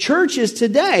 But the churches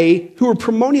today who are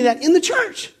promoting that in the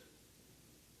church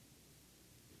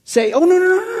say, oh,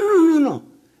 no.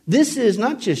 This is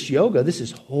not just yoga. This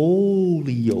is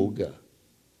holy yoga.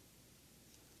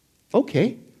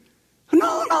 Okay.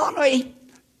 No.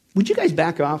 Would you guys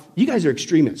back off? You guys are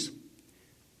extremists.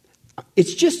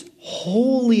 It's just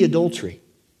holy adultery.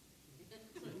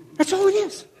 That's all it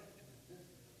is.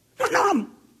 No.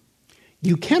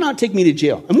 You cannot take me to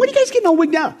jail. And what are you guys getting all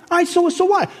wigged out? All right, so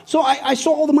what? So I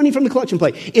stole all the money from the collection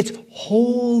plate. It's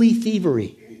holy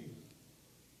thievery.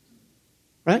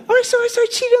 Right? All right, so I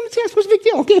cheated on the test. What's the big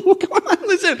deal? Okay, well, come on,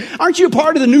 listen. Aren't you a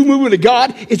part of the new movement of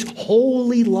God? It's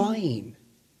holy lying.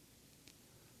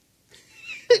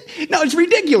 No, it's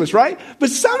ridiculous, right? But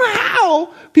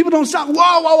somehow people don't stop.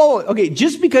 Whoa. Okay,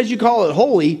 just because you call it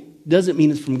holy doesn't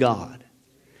mean it's from God.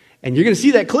 And you're going to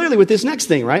see that clearly with this next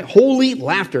thing, right? Holy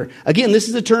laughter. Again, this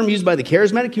is a term used by the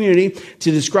charismatic community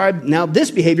to describe now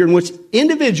this behavior in which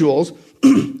individuals,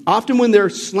 often when they're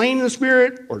slain in the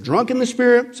spirit or drunk in the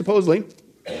spirit, supposedly,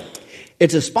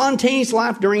 it's a spontaneous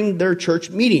laugh during their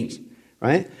church meetings,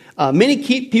 right?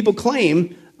 Many people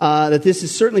claim that this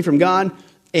is certainly from God.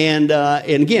 And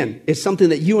again, it's something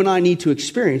that you and I need to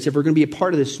experience if we're going to be a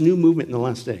part of this new movement in the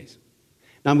last days.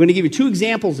 Now, I'm going to give you two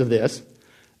examples of this.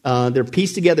 They're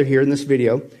pieced together here in this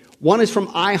video. One is from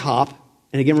IHOP,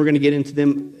 and again, we're going to get into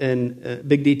them in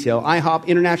big detail. IHOP,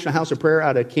 International House of Prayer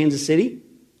out of Kansas City.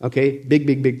 Okay,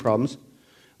 big problems.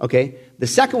 Okay, the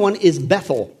second one is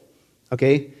Bethel.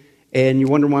 Okay, and you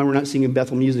wonder why we're not singing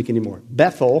Bethel music anymore.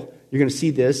 Bethel, you're going to see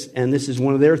this, and this is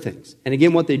one of their things. And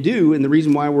again, what they do, and the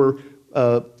reason why we're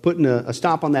putting a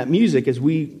stop on that music is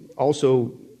we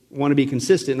also want to be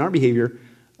consistent in our behavior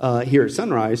here at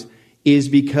Sunrise, is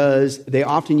because they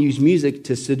often use music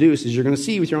to seduce, as you're going to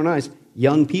see with your own eyes,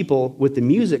 young people with the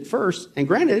music first. And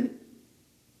granted,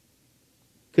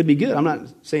 could be good. I'm not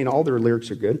saying all their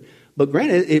lyrics are good. But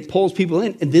granted, it pulls people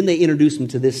in, and then they introduce them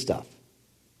to this stuff.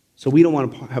 So we don't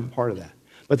want to have a part of that.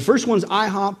 But the first one's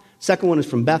IHOP. Second one is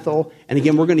from Bethel. And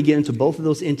again, we're going to get into both of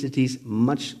those entities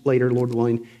much later, Lord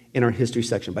willing, in our history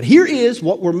section. But here is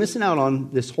what we're missing out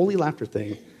on, this holy laughter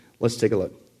thing. Let's take a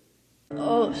look.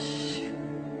 Oh,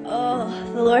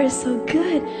 the Lord is so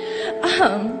good.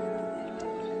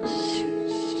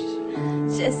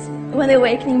 Just when the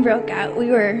awakening broke out, we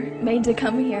were made to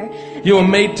come here. You were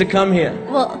made to come here?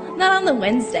 Well, not on the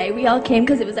Wednesday. We all came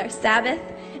because it was our Sabbath,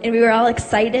 and we were all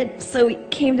excited. So we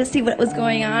came to see what was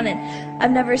going on, and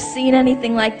I've never seen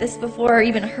anything like this before or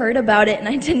even heard about it, and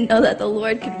I didn't know that the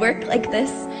Lord could work like this.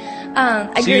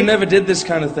 So you never did this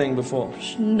kind of thing before?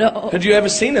 No. Had you ever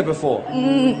seen it before?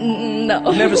 No.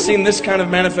 You've never seen this kind of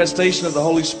manifestation of the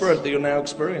Holy Spirit that you're now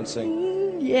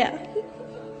experiencing? Yeah.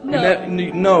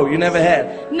 No. You never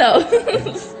had? No.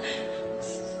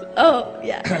 Oh,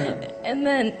 yeah. And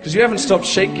then... Because you haven't stopped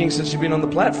shaking since you've been on the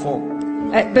platform.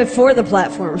 Before the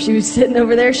platform. She was sitting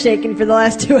over there shaking for the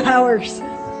last 2 hours.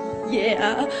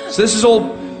 Yeah. So this is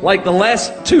all, like the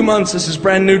last 2 months, this is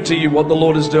brand new to you, what the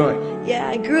Lord is doing. Yeah,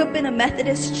 I grew up in a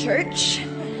Methodist church,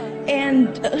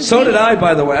 and... So did I,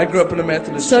 by the way. I grew up in a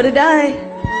Methodist church. So did I.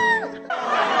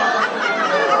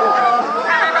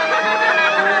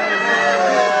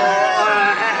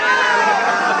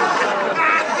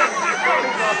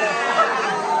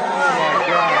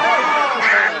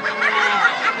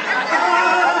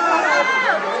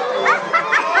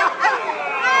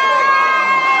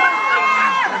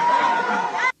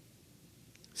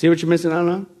 See what you're missing out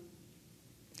on?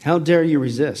 How dare you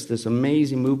resist this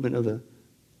amazing movement of the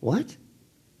what?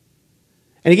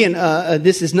 And again,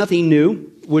 this is nothing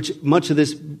new, which much of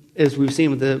this, as we've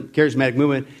seen with the charismatic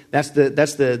movement, that's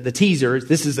the teaser.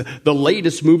 This is the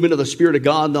latest movement of the Spirit of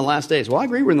God in the last days. Well, I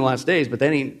agree we're in the last days, but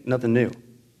that ain't nothing new.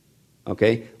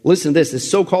 Okay? Listen to this.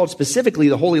 This so-called, specifically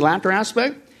the holy laughter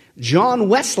aspect. John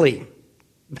Wesley,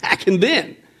 back in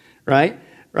then, right?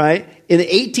 In the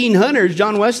 1800s,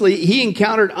 John Wesley, he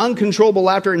encountered uncontrollable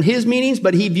laughter in his meetings,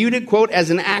 but he viewed it, quote, as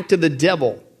an act of the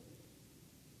devil.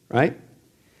 Right?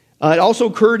 It also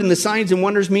occurred in the Signs and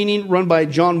Wonders meeting run by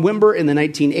John Wimber in the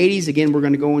 1980s. Again, we're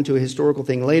going to go into a historical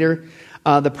thing later.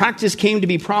 The practice came to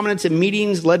be prominent in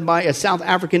meetings led by a South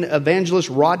African evangelist,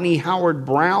 Rodney Howard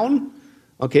Brown.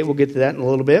 Okay, we'll get to that in a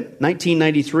little bit.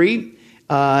 1993,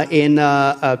 in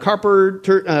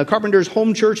Carpenter's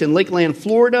home church in Lakeland,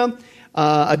 Florida.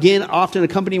 Again, often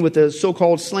accompanied with the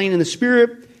so-called slain in the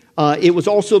spirit. It was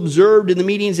also observed in the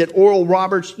meetings at Oral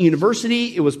Roberts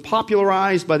University. It was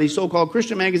popularized by the so-called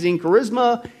Christian magazine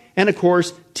Charisma and, of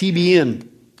course, TBN,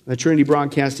 the Trinity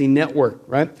Broadcasting Network,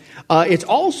 right? It's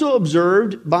also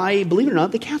observed by, believe it or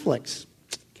not, the Catholics.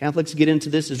 Catholics get into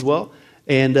this as well.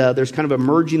 And there's kind of a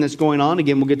merging that's going on.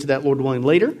 Again, we'll get to that, Lord willing,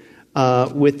 later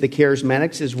with the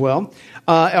charismatics as well.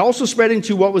 It also spread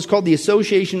into what was called the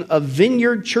Association of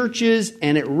Vineyard Churches,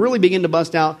 and it really began to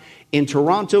bust out in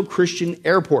Toronto Christian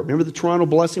Airport. Remember the Toronto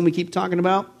blessing we keep talking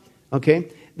about?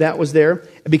 Okay, that was there.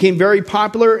 It became very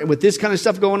popular, and with this kind of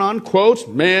stuff going on, quote,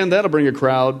 man, that'll bring a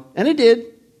crowd. And it did.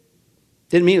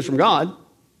 Didn't mean it's from God.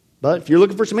 But if you're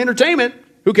looking for some entertainment,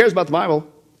 who cares about the Bible?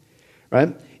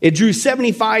 Right? It drew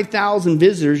 75,000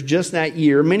 visitors just that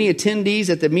year. Many attendees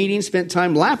at the meeting spent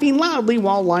time laughing loudly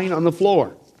while lying on the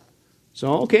floor.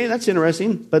 So, okay, that's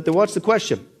interesting. But what's the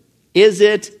question? Is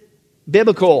it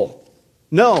biblical?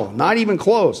 No, not even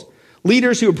close.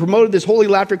 Leaders who have promoted this holy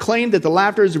laughter claim that the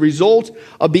laughter is a result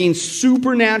of being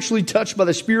supernaturally touched by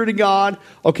the Spirit of God,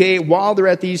 okay, while they're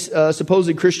at these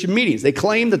supposed Christian meetings. They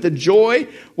claim that the joy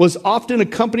was often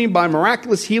accompanied by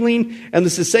miraculous healing and the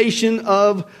cessation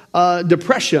of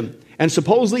depression. And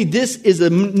supposedly this is a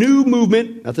new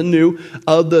movement, nothing new,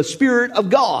 of the Spirit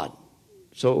of God.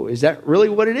 So is that really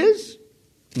what it is?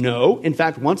 No. In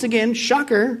fact, once again,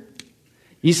 shocker,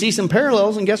 you see some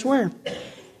parallels, and guess where?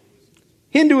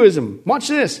 Hinduism. Watch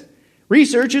this.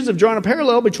 Researchers have drawn a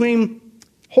parallel between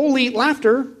holy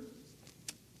laughter.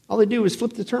 All they do is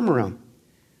flip the term around.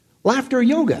 Laughter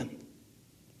yoga.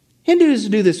 Hindus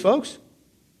do this, folks.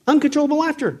 Uncontrollable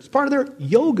laughter. It's part of their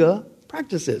yoga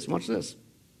practices. Watch this.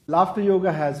 Laughter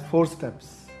yoga has 4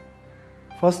 steps.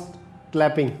 First,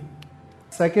 clapping.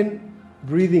 Second,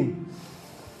 breathing.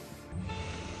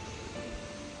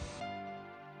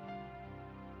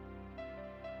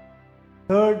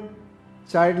 Third,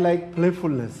 childlike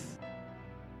playfulness.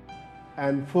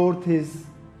 And fourth is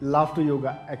laughter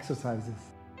yoga exercises.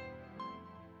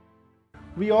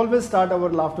 We always start our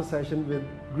laughter session with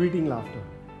greeting laughter.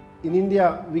 In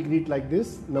India, we greet like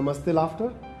this, Namaste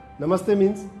laughter. Namaste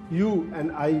means you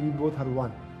and I, we both are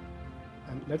one.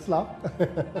 And let's laugh.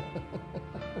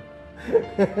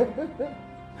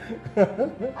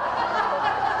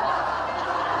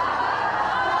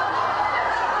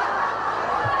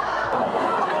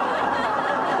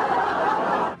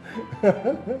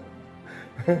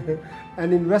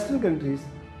 And in Western countries,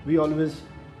 we always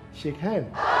shake hands.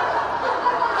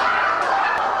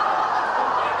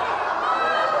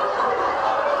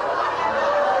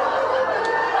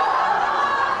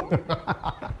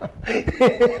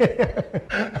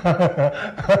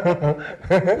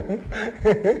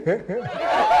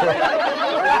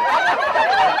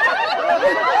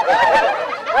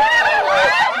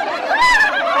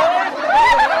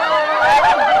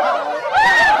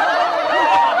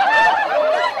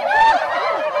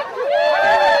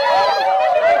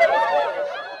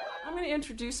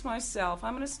 Introduce myself.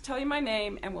 I'm going to tell you my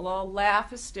name and we'll all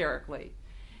laugh hysterically.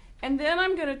 And then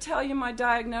I'm going to tell you my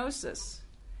diagnosis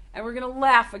and we're going to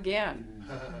laugh again.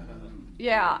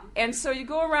 Yeah, and so you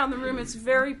go around the room. It's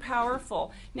very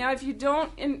powerful. Now, if you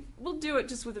don't, and we'll do it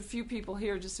just with a few people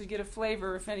here just to get a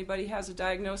flavor if anybody has a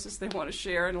diagnosis they want to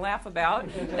share and laugh about.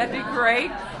 That'd be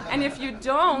great. And if you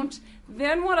don't,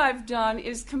 then what I've done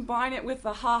is combine it with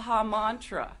the ha-ha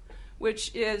mantra,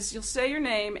 which is you'll say your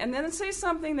name and then say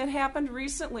something that happened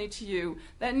recently to you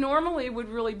that normally would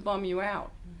really bum you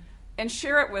out. And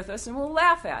share it with us and we'll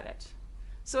laugh at it.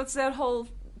 So it's that whole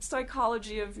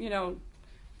psychology of,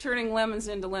 turning lemons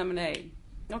into lemonade.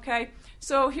 Okay?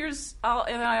 So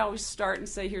and I always start and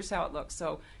say, here's how it looks.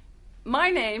 So,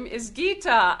 my name is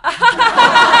Gita.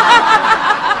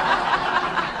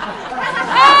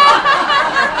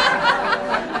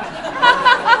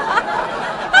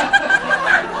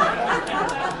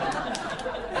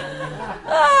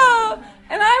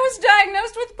 And I was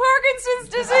diagnosed with Parkinson's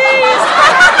disease.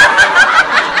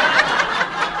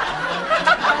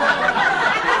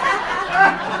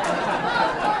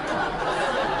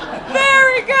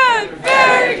 Very good,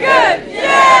 very good,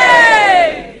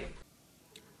 yay!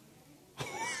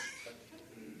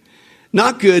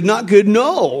 Not good,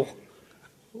 no.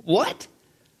 What?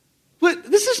 But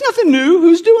this is nothing new.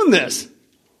 Who's doing this?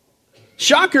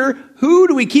 Shocker, who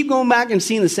do we keep going back and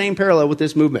seeing the same parallel with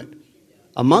this movement?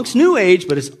 Amongst New Age,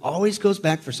 but it always goes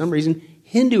back, for some reason,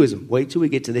 Hinduism. Wait till we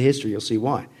get to the history, you'll see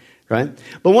why. Right?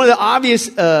 But one of the obvious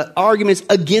arguments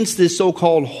against this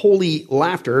so-called holy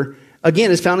laughter,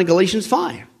 again, is found in Galatians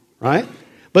 5. Right?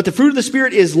 But the fruit of the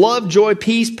Spirit is love, joy,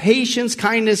 peace, patience,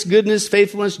 kindness, goodness,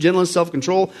 faithfulness, gentleness,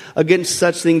 self-control. Against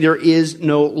such thing there is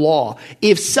no law.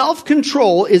 If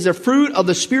self-control is a fruit of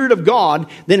the Spirit of God,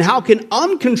 then how can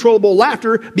uncontrollable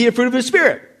laughter be a fruit of the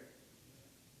Spirit?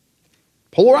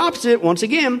 Polar opposite, once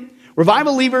again.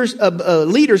 Revival leaders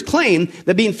claim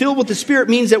that being filled with the Spirit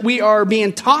means that we are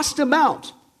being tossed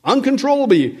about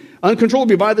uncontrollably by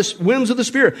the whims of the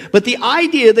Spirit. But the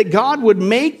idea that God would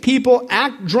make people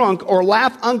act drunk or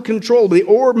laugh uncontrollably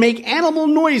or make animal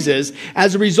noises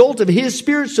as a result of His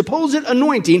Spirit's supposed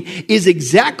anointing is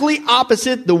exactly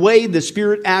opposite the way the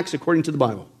Spirit acts according to the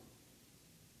Bible.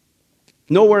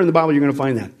 Nowhere in the Bible you're going to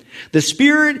find that. The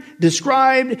Spirit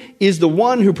described is the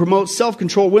one who promotes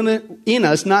self-control within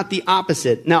us, not the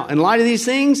opposite. Now, in light of these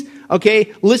things,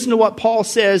 okay, listen to what Paul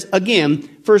says again,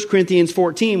 1 Corinthians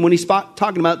 14, when he's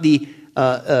talking about the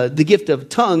gift of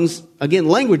tongues, again,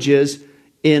 languages,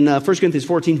 in 1 Corinthians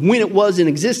 14, when it was in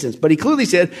existence. But he clearly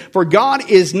said, for God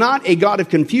is not a God of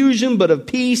confusion, but of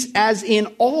peace, as in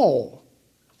all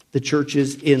the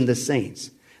churches in the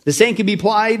saints. The same could be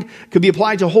applied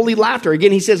to holy laughter.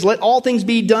 Again, he says, let all things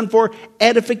be done for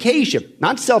edification.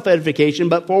 Not self-edification,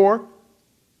 but for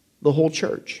the whole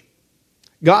church.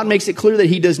 God makes it clear that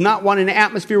He does not want an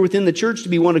atmosphere within the church to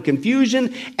be one of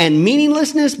confusion and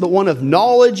meaninglessness, but one of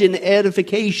knowledge and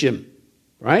edification.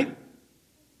 Right?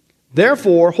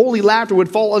 Therefore, holy laughter would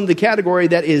fall under the category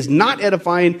that is not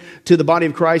edifying to the body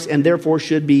of Christ and therefore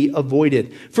should be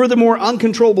avoided. Furthermore,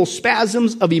 uncontrollable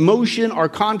spasms of emotion are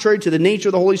contrary to the nature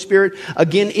of the Holy Spirit.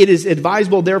 Again, it is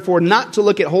advisable, therefore, not to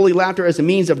look at holy laughter as a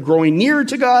means of growing nearer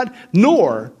to God,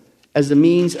 nor as a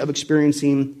means of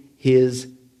experiencing His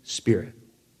Spirit.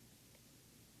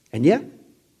 And yet,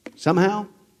 somehow,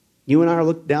 you and I are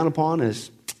looked down upon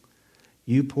as,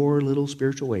 you poor little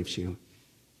spiritual wave shoe.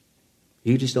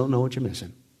 You just don't know what you're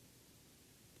missing.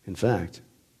 In fact,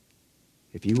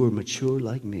 if you were mature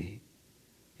like me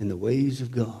in the ways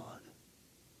of God,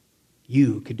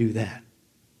 you could do that.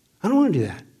 I don't want to do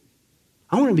that.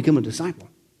 I want to become a disciple.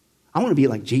 I want to be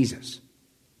like Jesus,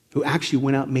 who actually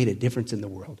went out and made a difference in the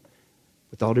world.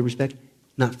 With all due respect,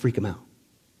 not freak them out.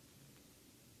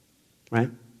 Right?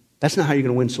 That's not how you're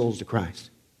going to win souls to Christ.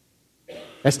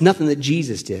 That's nothing that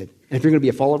Jesus did. And if you're going to be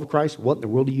a follower of Christ, what in the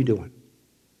world are you doing?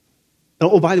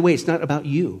 Oh, by the way, it's not about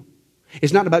you.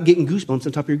 It's not about getting goosebumps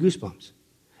on top of your goosebumps.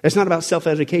 It's not about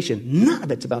self-education. None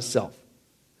of it's about self.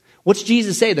 What's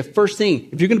Jesus say? The first thing,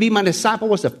 if you're going to be my disciple,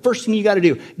 what's the first thing you got to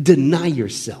do? Deny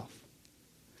yourself.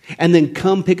 And then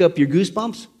come pick up your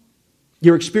goosebumps,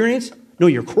 your experience. No,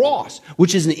 your cross,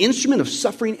 which is an instrument of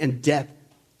suffering and death.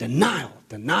 Denial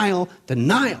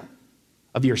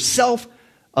of yourself,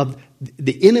 of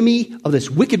the enemy, of this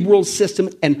wicked world system.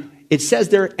 And it says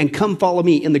there, and come follow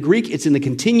me. In the Greek, it's in the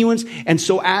continuance. And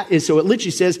so it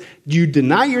literally says, you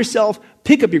deny yourself,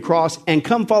 pick up your cross, and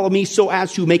come follow me so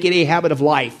as to make it a habit of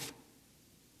life.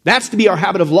 That's to be our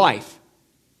habit of life.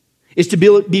 Is to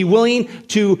be willing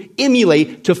to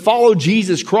emulate, to follow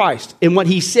Jesus Christ. And what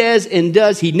He says and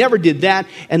does, He never did that.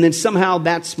 And then somehow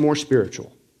that's more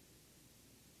spiritual.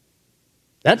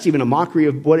 That's even a mockery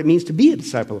of what it means to be a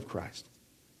disciple of Christ.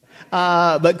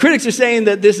 But critics are saying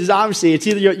that this is obviously, it's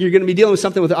either you're going to be dealing with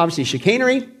something with obviously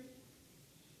chicanery,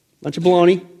 bunch of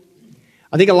baloney.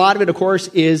 I think a lot of it, of course,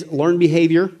 is learned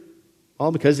behavior.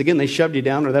 Well, because again, they shoved you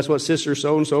down, or that's what sister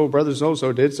so-and-so, brother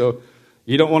so-and-so did, so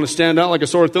you don't want to stand out like a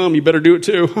sore thumb, you better do it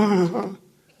too.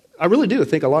 I really do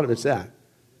think a lot of it's that.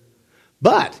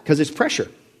 But, because it's pressure.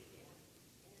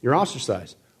 You're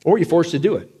ostracized. Or you're forced to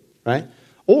do it, right?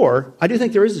 Or, I do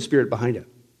think there is a spirit behind it.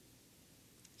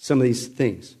 Some of these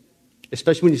things.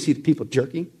 Especially when you see the people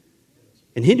jerking.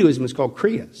 In Hinduism, it's called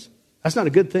kriyas. That's not a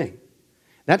good thing.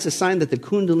 That's a sign that the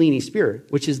Kundalini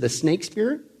spirit, which is the snake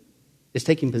spirit, is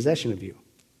taking possession of you.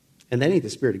 And that ain't the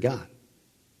Spirit of God.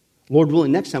 Lord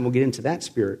willing, next time we'll get into that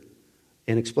spirit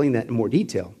and explain that in more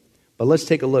detail. But let's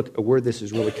take a look at where this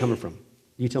is really coming from.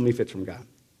 You tell me if it's from God.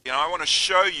 I want to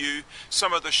show you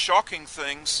some of the shocking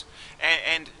things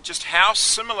and just how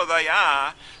similar they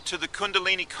are to the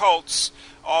Kundalini cults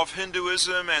of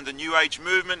Hinduism and the New Age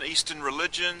movement, Eastern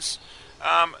religions.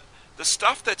 The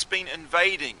stuff that's been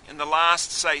invading in the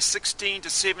last, say, 16 to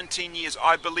 17 years,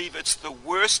 I believe it's the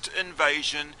worst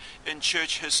invasion in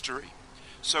church history.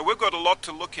 So we've got a lot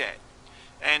to look at.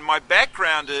 And my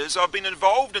background is I've been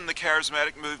involved in the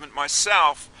charismatic movement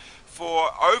myself for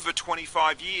over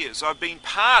 25 years. I've been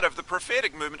part of the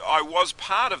prophetic movement. I was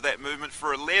part of that movement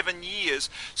for 11 years.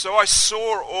 So I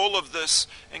saw all of this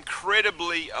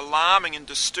incredibly alarming and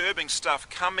disturbing stuff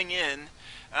coming in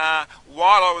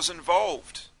while I was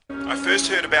involved. I first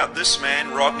heard about this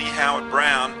man, Rodney Howard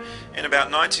Brown, in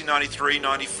about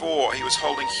 1993-94. He was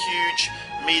holding huge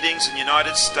meetings in the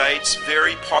United States,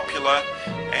 very popular,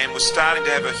 and was starting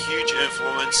to have a huge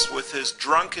influence with his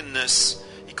drunkenness.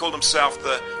 He called himself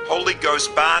the Holy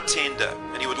Ghost bartender,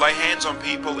 and he would lay hands on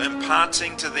people,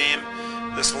 imparting to them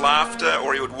this laughter,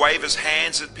 or he would wave his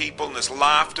hands at people and this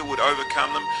laughter would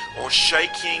overcome them, or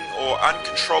shaking or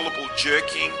uncontrollable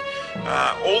jerking.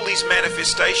 All these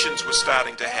manifestations were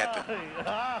starting to happen.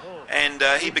 And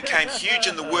he became huge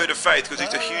in the word of faith because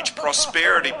he's a huge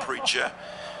prosperity preacher.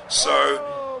 So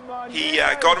he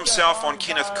got himself on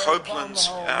Kenneth Copeland's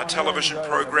television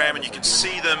program, and you can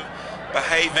see them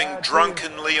behaving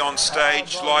drunkenly on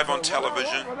stage, live on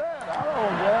television.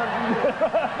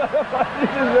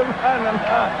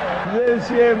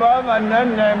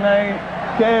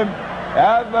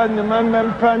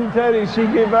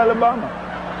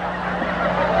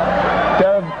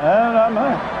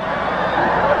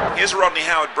 Here's Rodney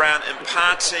Howard-Browne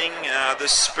imparting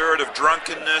this spirit of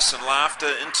drunkenness and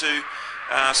laughter into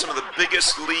some of the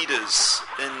biggest leaders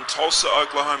in Tulsa,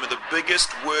 Oklahoma, the biggest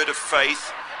word of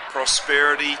faith,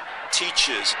 prosperity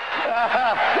teachers.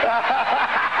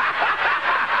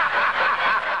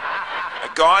 A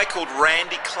guy called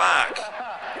Randy Clark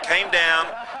came down,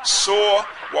 saw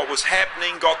what was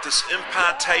happening, got this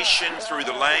impartation through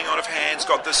the laying on of hands,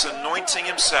 got this anointing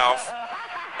himself,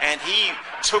 and he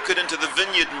took it into the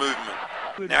Vineyard movement.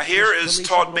 Now here is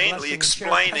Todd Bentley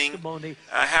explaining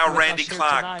how Randy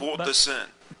Clark brought this in.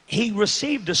 He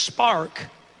received a spark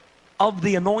of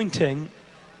the anointing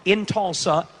in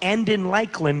Tulsa and in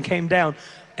Lakeland, came down,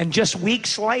 and just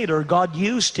weeks later God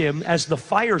used him as the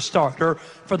fire starter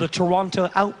for the Toronto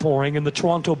outpouring and the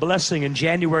Toronto blessing in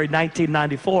January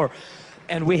 1994.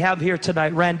 And we have here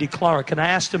tonight Randy Clark, and I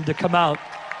asked him to come out,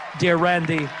 dear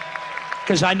Randy,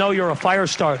 because I know you're a fire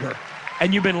starter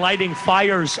and you've been lighting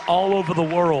fires all over the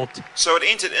world. So it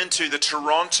entered into the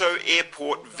Toronto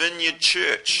Airport Vineyard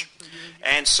Church.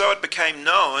 And so it became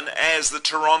known as the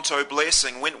Toronto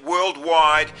Blessing, went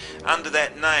worldwide under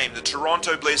that name, the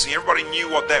Toronto Blessing. Everybody knew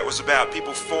what that was about.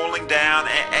 People falling down,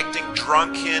 acting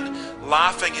drunken,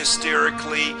 laughing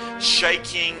hysterically,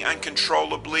 shaking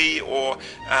uncontrollably, or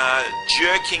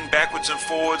jerking backwards and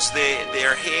forwards,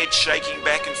 their head shaking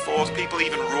back and forth, people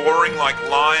even roaring like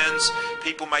lions,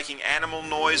 people making animal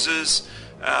noises.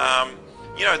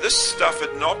 You know, this stuff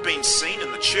had not been seen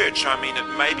in the church. I mean, it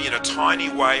may be in a tiny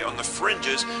way on the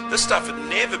fringes. This stuff had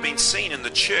never been seen in the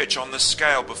church on this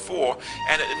scale before,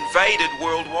 and it invaded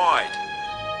worldwide.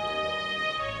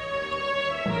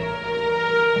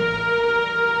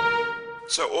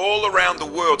 So all around the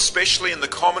world, especially in the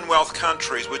Commonwealth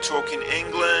countries, we're talking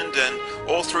England and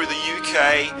all through the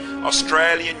UK,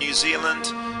 Australia, New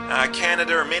Zealand,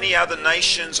 Canada, and many other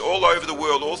nations all over the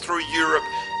world, all through Europe,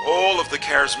 all of the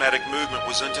charismatic movement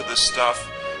was into this stuff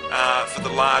for the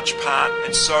large part.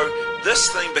 And so this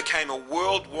thing became a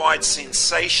worldwide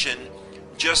sensation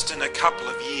just in a couple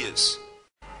of years.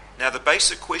 Now the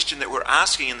basic question that we're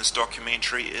asking in this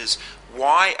documentary is,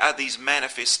 why are these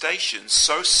manifestations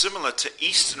so similar to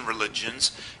Eastern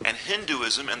religions and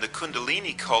Hinduism and the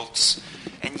Kundalini cults,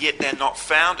 and yet they're not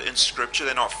found in Scripture,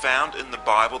 they're not found in the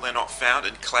Bible, they're not found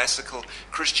in classical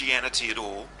Christianity at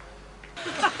all?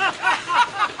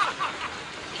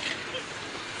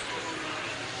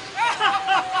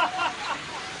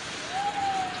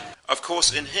 Of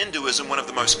course, in Hinduism, one of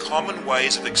the most common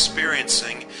ways of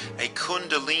experiencing a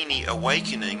Kundalini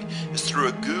awakening is through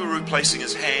a guru placing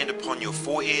his hand upon your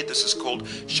forehead. This is called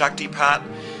Shaktipat.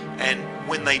 And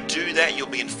when they do that, you'll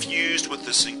be infused with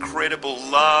this incredible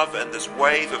love and this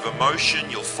wave of emotion.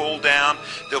 You'll fall down.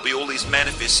 There'll be all these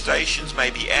manifestations,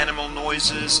 maybe animal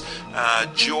noises,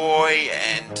 joy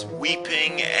and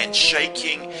weeping and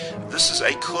shaking. This is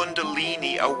a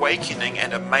Kundalini awakening,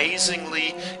 and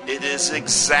amazingly, it is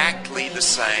exactly the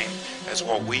same as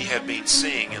what we have been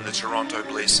seeing in the Toronto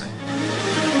Blessing.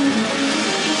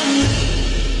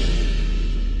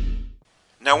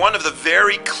 Now, one of the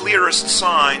very clearest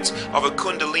signs of a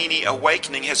Kundalini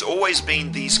awakening has always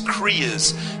been these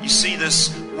Kriyas. You see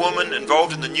this woman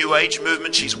involved in the New Age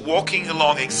movement. She's walking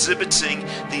along exhibiting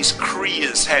these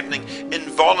Kriyas happening,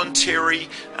 involuntary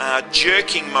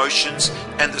jerking motions.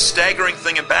 And the staggering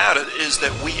thing about it is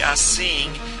that we are seeing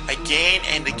again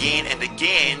and again and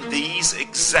again these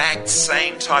exact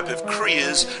same type of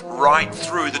Kriyas right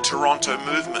through the Toronto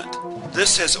movement.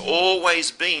 This has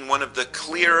always been one of the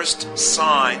clearest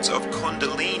signs of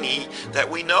Kundalini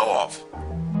that we know of.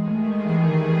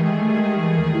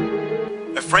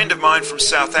 A friend of mine from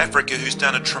South Africa who's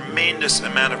done a tremendous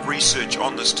amount of research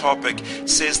on this topic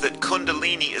says that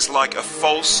Kundalini is like a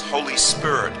false Holy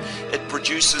Spirit. It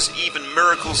produces even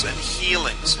miracles and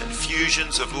healings,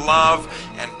 infusions of love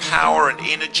and power and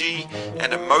energy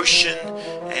and emotion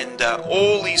and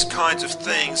all these kinds of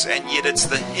things, and yet it's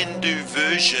the Hindu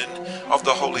version of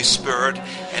the Holy Spirit,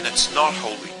 and it's not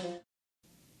holy.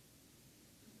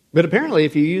 But apparently,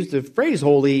 if you use the phrase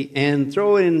holy and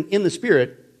throw it in the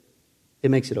Spirit, it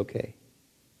makes it okay.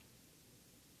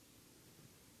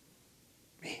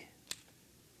 Man.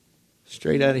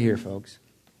 Straight out of here, folks.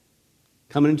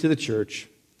 Coming into the church,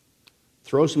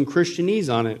 throw some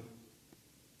Christianese on it,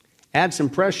 add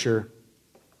some pressure,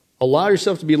 allow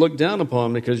yourself to be looked down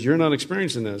upon because you're not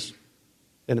experiencing this,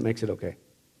 and it makes it okay.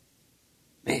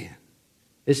 Man,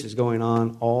 this is going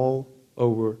on all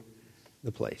over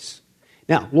the place.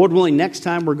 Now, Lord willing, next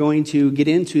time we're going to get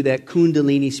into that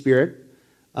Kundalini spirit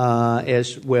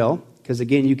as well, because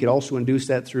again, you could also induce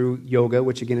that through yoga,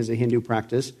 which again is a Hindu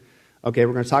practice. Okay,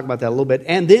 we're going to talk about that a little bit.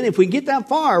 And then if we get that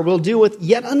far, we'll deal with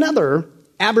yet another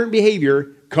aberrant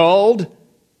behavior called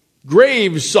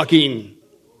grave sucking.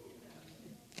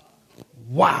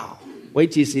 Wow.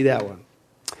 Wait till you see that one.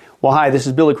 Well, hi, this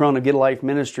is Billy Crone of Get a Life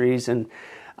Ministries, and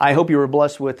I hope you were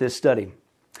blessed with this study.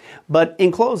 But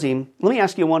in closing, let me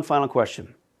ask you one final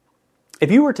question.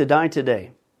 If you were to die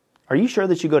today, are you sure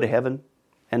that you go to heaven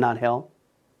and not hell?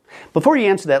 Before you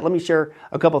answer that, let me share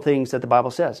a couple things that the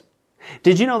Bible says.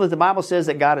 Did you know that the Bible says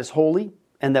that God is holy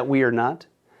and that we are not?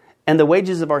 And the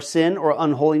wages of our sin or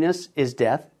unholiness is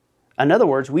death? In other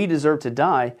words, we deserve to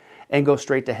die and go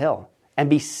straight to hell and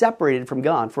be separated from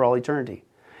God for all eternity.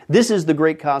 This is the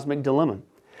great cosmic dilemma.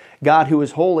 God who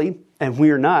is holy and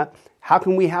we are not, how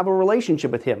can we have a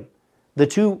relationship with Him? The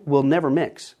two will never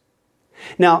mix.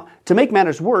 Now, to make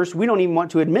matters worse, we don't even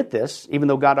want to admit this, even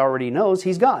though God already knows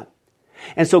He's God.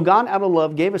 And so God, out of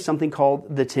love, gave us something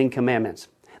called the Ten Commandments.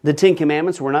 The Ten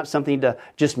Commandments were not something to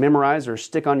just memorize or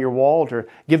stick on your wall to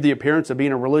give the appearance of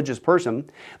being a religious person.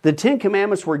 The Ten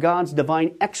Commandments were God's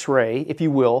divine X-ray, if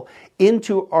you will,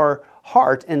 into our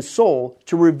heart and soul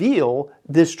to reveal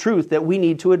this truth that we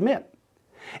need to admit.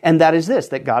 And that is this,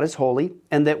 that God is holy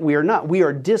and that we are not. We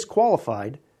are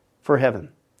disqualified for heaven.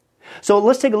 So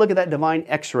let's take a look at that divine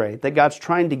X-ray that God's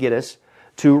trying to get us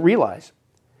to realize.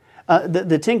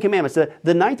 The Ten Commandments,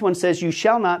 the ninth one says, you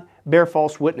shall not bear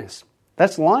false witness.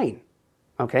 That's lying.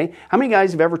 Okay? How many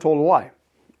guys have ever told a lie?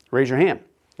 Raise your hand.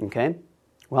 Okay?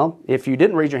 Well, if you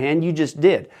didn't raise your hand, you just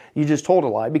did. You just told a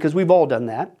lie because we've all done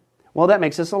that. Well, that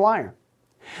makes us a liar.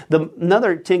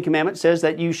 Another Ten Commandment says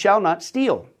that you shall not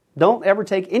steal. Don't ever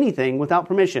take anything without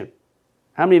permission.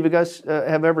 How many of you guys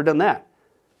have ever done that?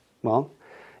 Well,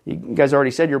 you guys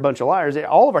already said you're a bunch of liars.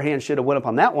 All of our hands should have went up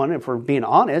on that one. If we're being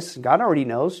honest, God already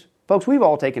knows. Folks, we've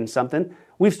all taken something.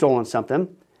 We've stolen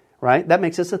something, right? That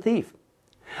makes us a thief.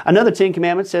 Another Ten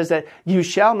Commandments says that you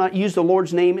shall not use the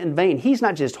Lord's name in vain. He's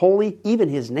not just holy, even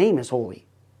His name is holy.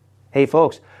 Hey,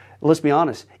 folks, let's be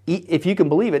honest. If you can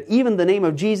believe it, even the name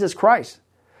of Jesus Christ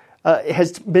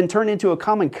has been turned into a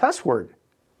common cuss word.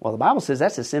 Well, the Bible says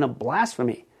that's a sin of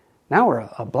blasphemy. Now we're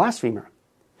a blasphemer.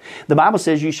 The Bible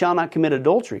says you shall not commit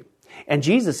adultery. And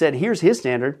Jesus said, here's His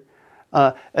standard.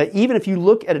 Even if you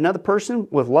look at another person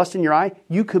with lust in your eye,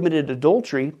 you committed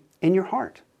adultery in your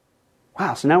heart.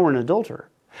 Wow, so now we're an adulterer.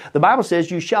 The Bible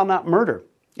says you shall not murder.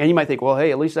 And you might think, well,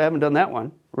 hey, at least I haven't done that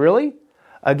one. Really?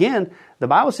 Again, the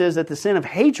Bible says that the sin of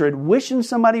hatred, wishing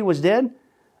somebody was dead,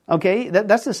 okay,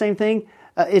 that's the same thing.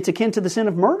 It's akin to the sin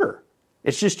of murder.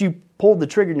 It's just you pulled the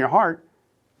trigger in your heart,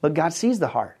 but God sees the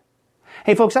heart.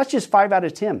 Hey, folks, that's just 5 out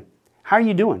of 10. How are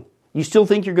you doing? You still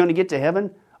think you're going to get to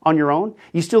heaven on your own?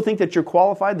 You still think that you're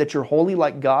qualified, that you're holy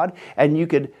like God, and you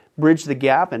could bridge the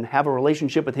gap and have a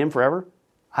relationship with Him forever?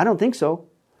 I don't think so.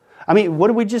 I mean, what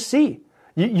did we just see?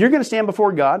 You're going to stand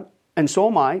before God, and so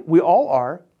am I. We all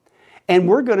are. And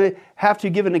we're going to have to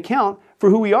give an account for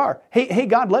who we are. Hey,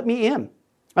 God, let me in.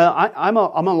 I'm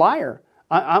a liar.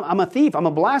 I'm a thief. I'm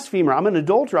a blasphemer. I'm an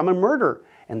adulterer. I'm a murderer.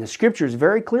 And the Scripture is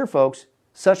very clear, folks.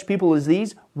 Such people as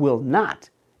these will not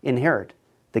inherit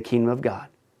the kingdom of God.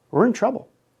 We're in trouble.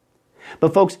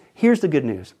 But folks, here's the good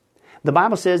news. The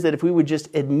Bible says that if we would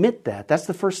just admit that, that's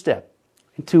the first step.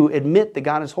 To admit that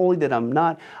God is holy, that I'm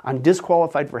not, I'm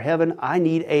disqualified for heaven, I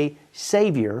need a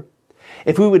Savior.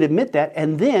 If we would admit that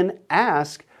and then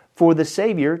ask for the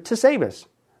Savior to save us.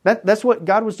 That's what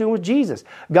God was doing with Jesus.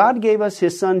 God gave us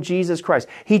His Son, Jesus Christ.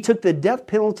 He took the death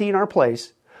penalty in our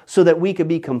place so that we could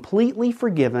be completely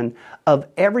forgiven of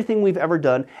everything we've ever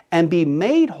done and be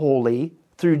made holy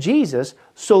through Jesus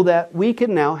so that we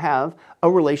can now have a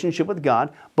relationship with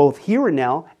God both here and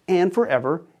now and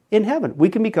forever in heaven. We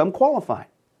can become qualified.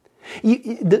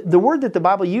 The word that the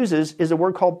Bible uses is a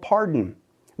word called pardon.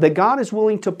 That God is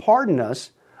willing to pardon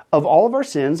us of all of our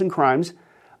sins and crimes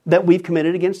that we've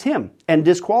committed against Him and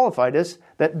disqualified us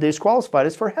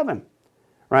for heaven.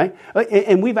 Right?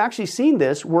 And we've actually seen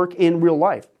this work in real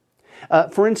life.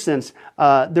 For instance,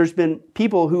 there's been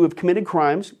people who have committed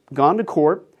crimes, gone to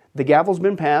court, the gavel's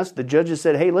been passed, the judge has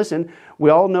said, hey, listen, we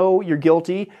all know you're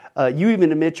guilty, you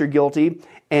even admit you're guilty,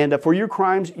 and for your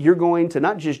crimes, you're going to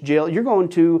not just jail, you're going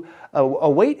to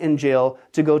await in jail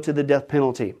to go to the death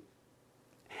penalty.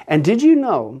 And did you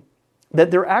know that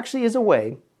there actually is a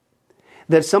way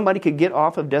that somebody could get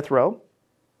off of death row?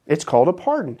 It's called a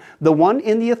pardon. The one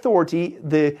in the authority,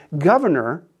 the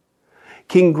governor,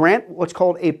 can grant what's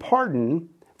called a pardon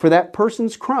for that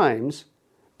person's crimes,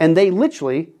 and they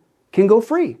literally can go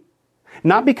free.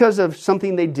 Not because of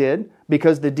something they did,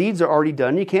 because the deeds are already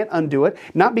done, you can't undo it.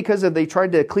 Not because they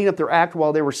tried to clean up their act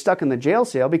while they were stuck in the jail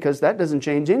cell, because that doesn't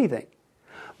change anything.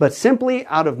 But simply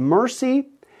out of mercy,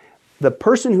 the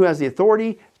person who has the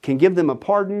authority can give them a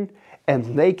pardon,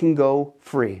 and they can go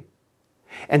free.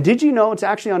 And did you know, it's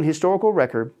actually on historical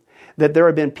record, that there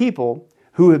have been people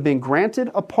who have been granted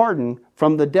a pardon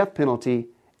from the death penalty,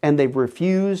 and they've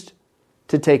refused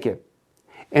to take it.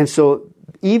 And so,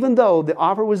 even though the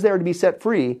offer was there to be set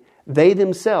free, they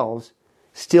themselves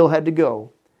still had to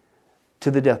go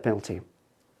to the death penalty.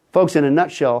 Folks, in a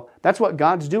nutshell, that's what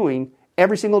God's doing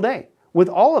every single day with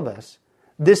all of us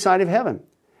this side of heaven.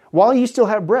 While you still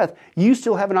have breath, you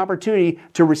still have an opportunity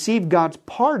to receive God's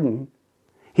pardon.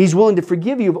 He's willing to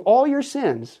forgive you of all your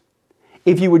sins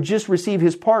if you would just receive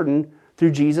His pardon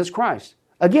through Jesus Christ.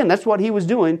 Again, that's what He was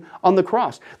doing on the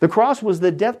cross. The cross was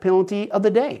the death penalty of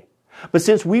the day. But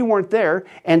since we weren't there,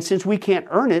 and since we can't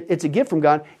earn it, it's a gift from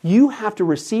God, you have to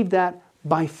receive that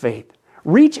by faith.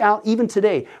 Reach out even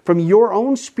today from your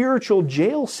own spiritual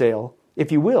jail cell,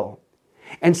 if you will,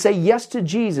 and say yes to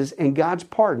Jesus and God's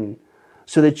pardon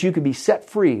so that you can be set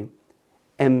free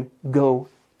and go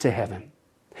to heaven.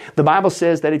 The Bible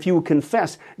says that if you will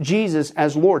confess Jesus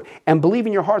as Lord and believe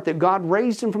in your heart that God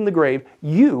raised Him from the grave,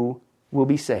 you will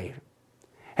be saved.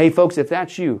 Hey folks, if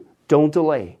that's you, don't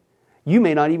delay. You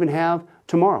may not even have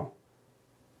tomorrow.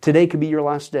 Today could be your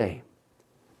last day.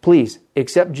 Please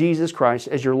accept Jesus Christ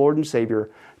as your Lord and Savior.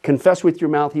 Confess with your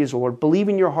mouth He is Lord. Believe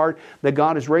in your heart that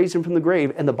God has raised Him from the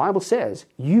grave. And the Bible says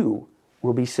you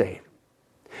will be saved.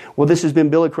 Well, this has been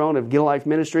Billy Crone of Get a Life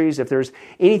Ministries. If there's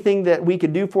anything that we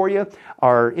could do for you,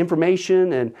 our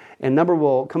information and number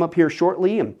will come up here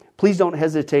shortly. And please don't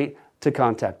hesitate to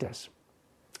contact us.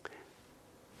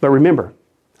 But remember,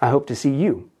 I hope to see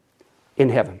you in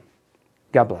heaven.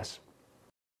 God bless.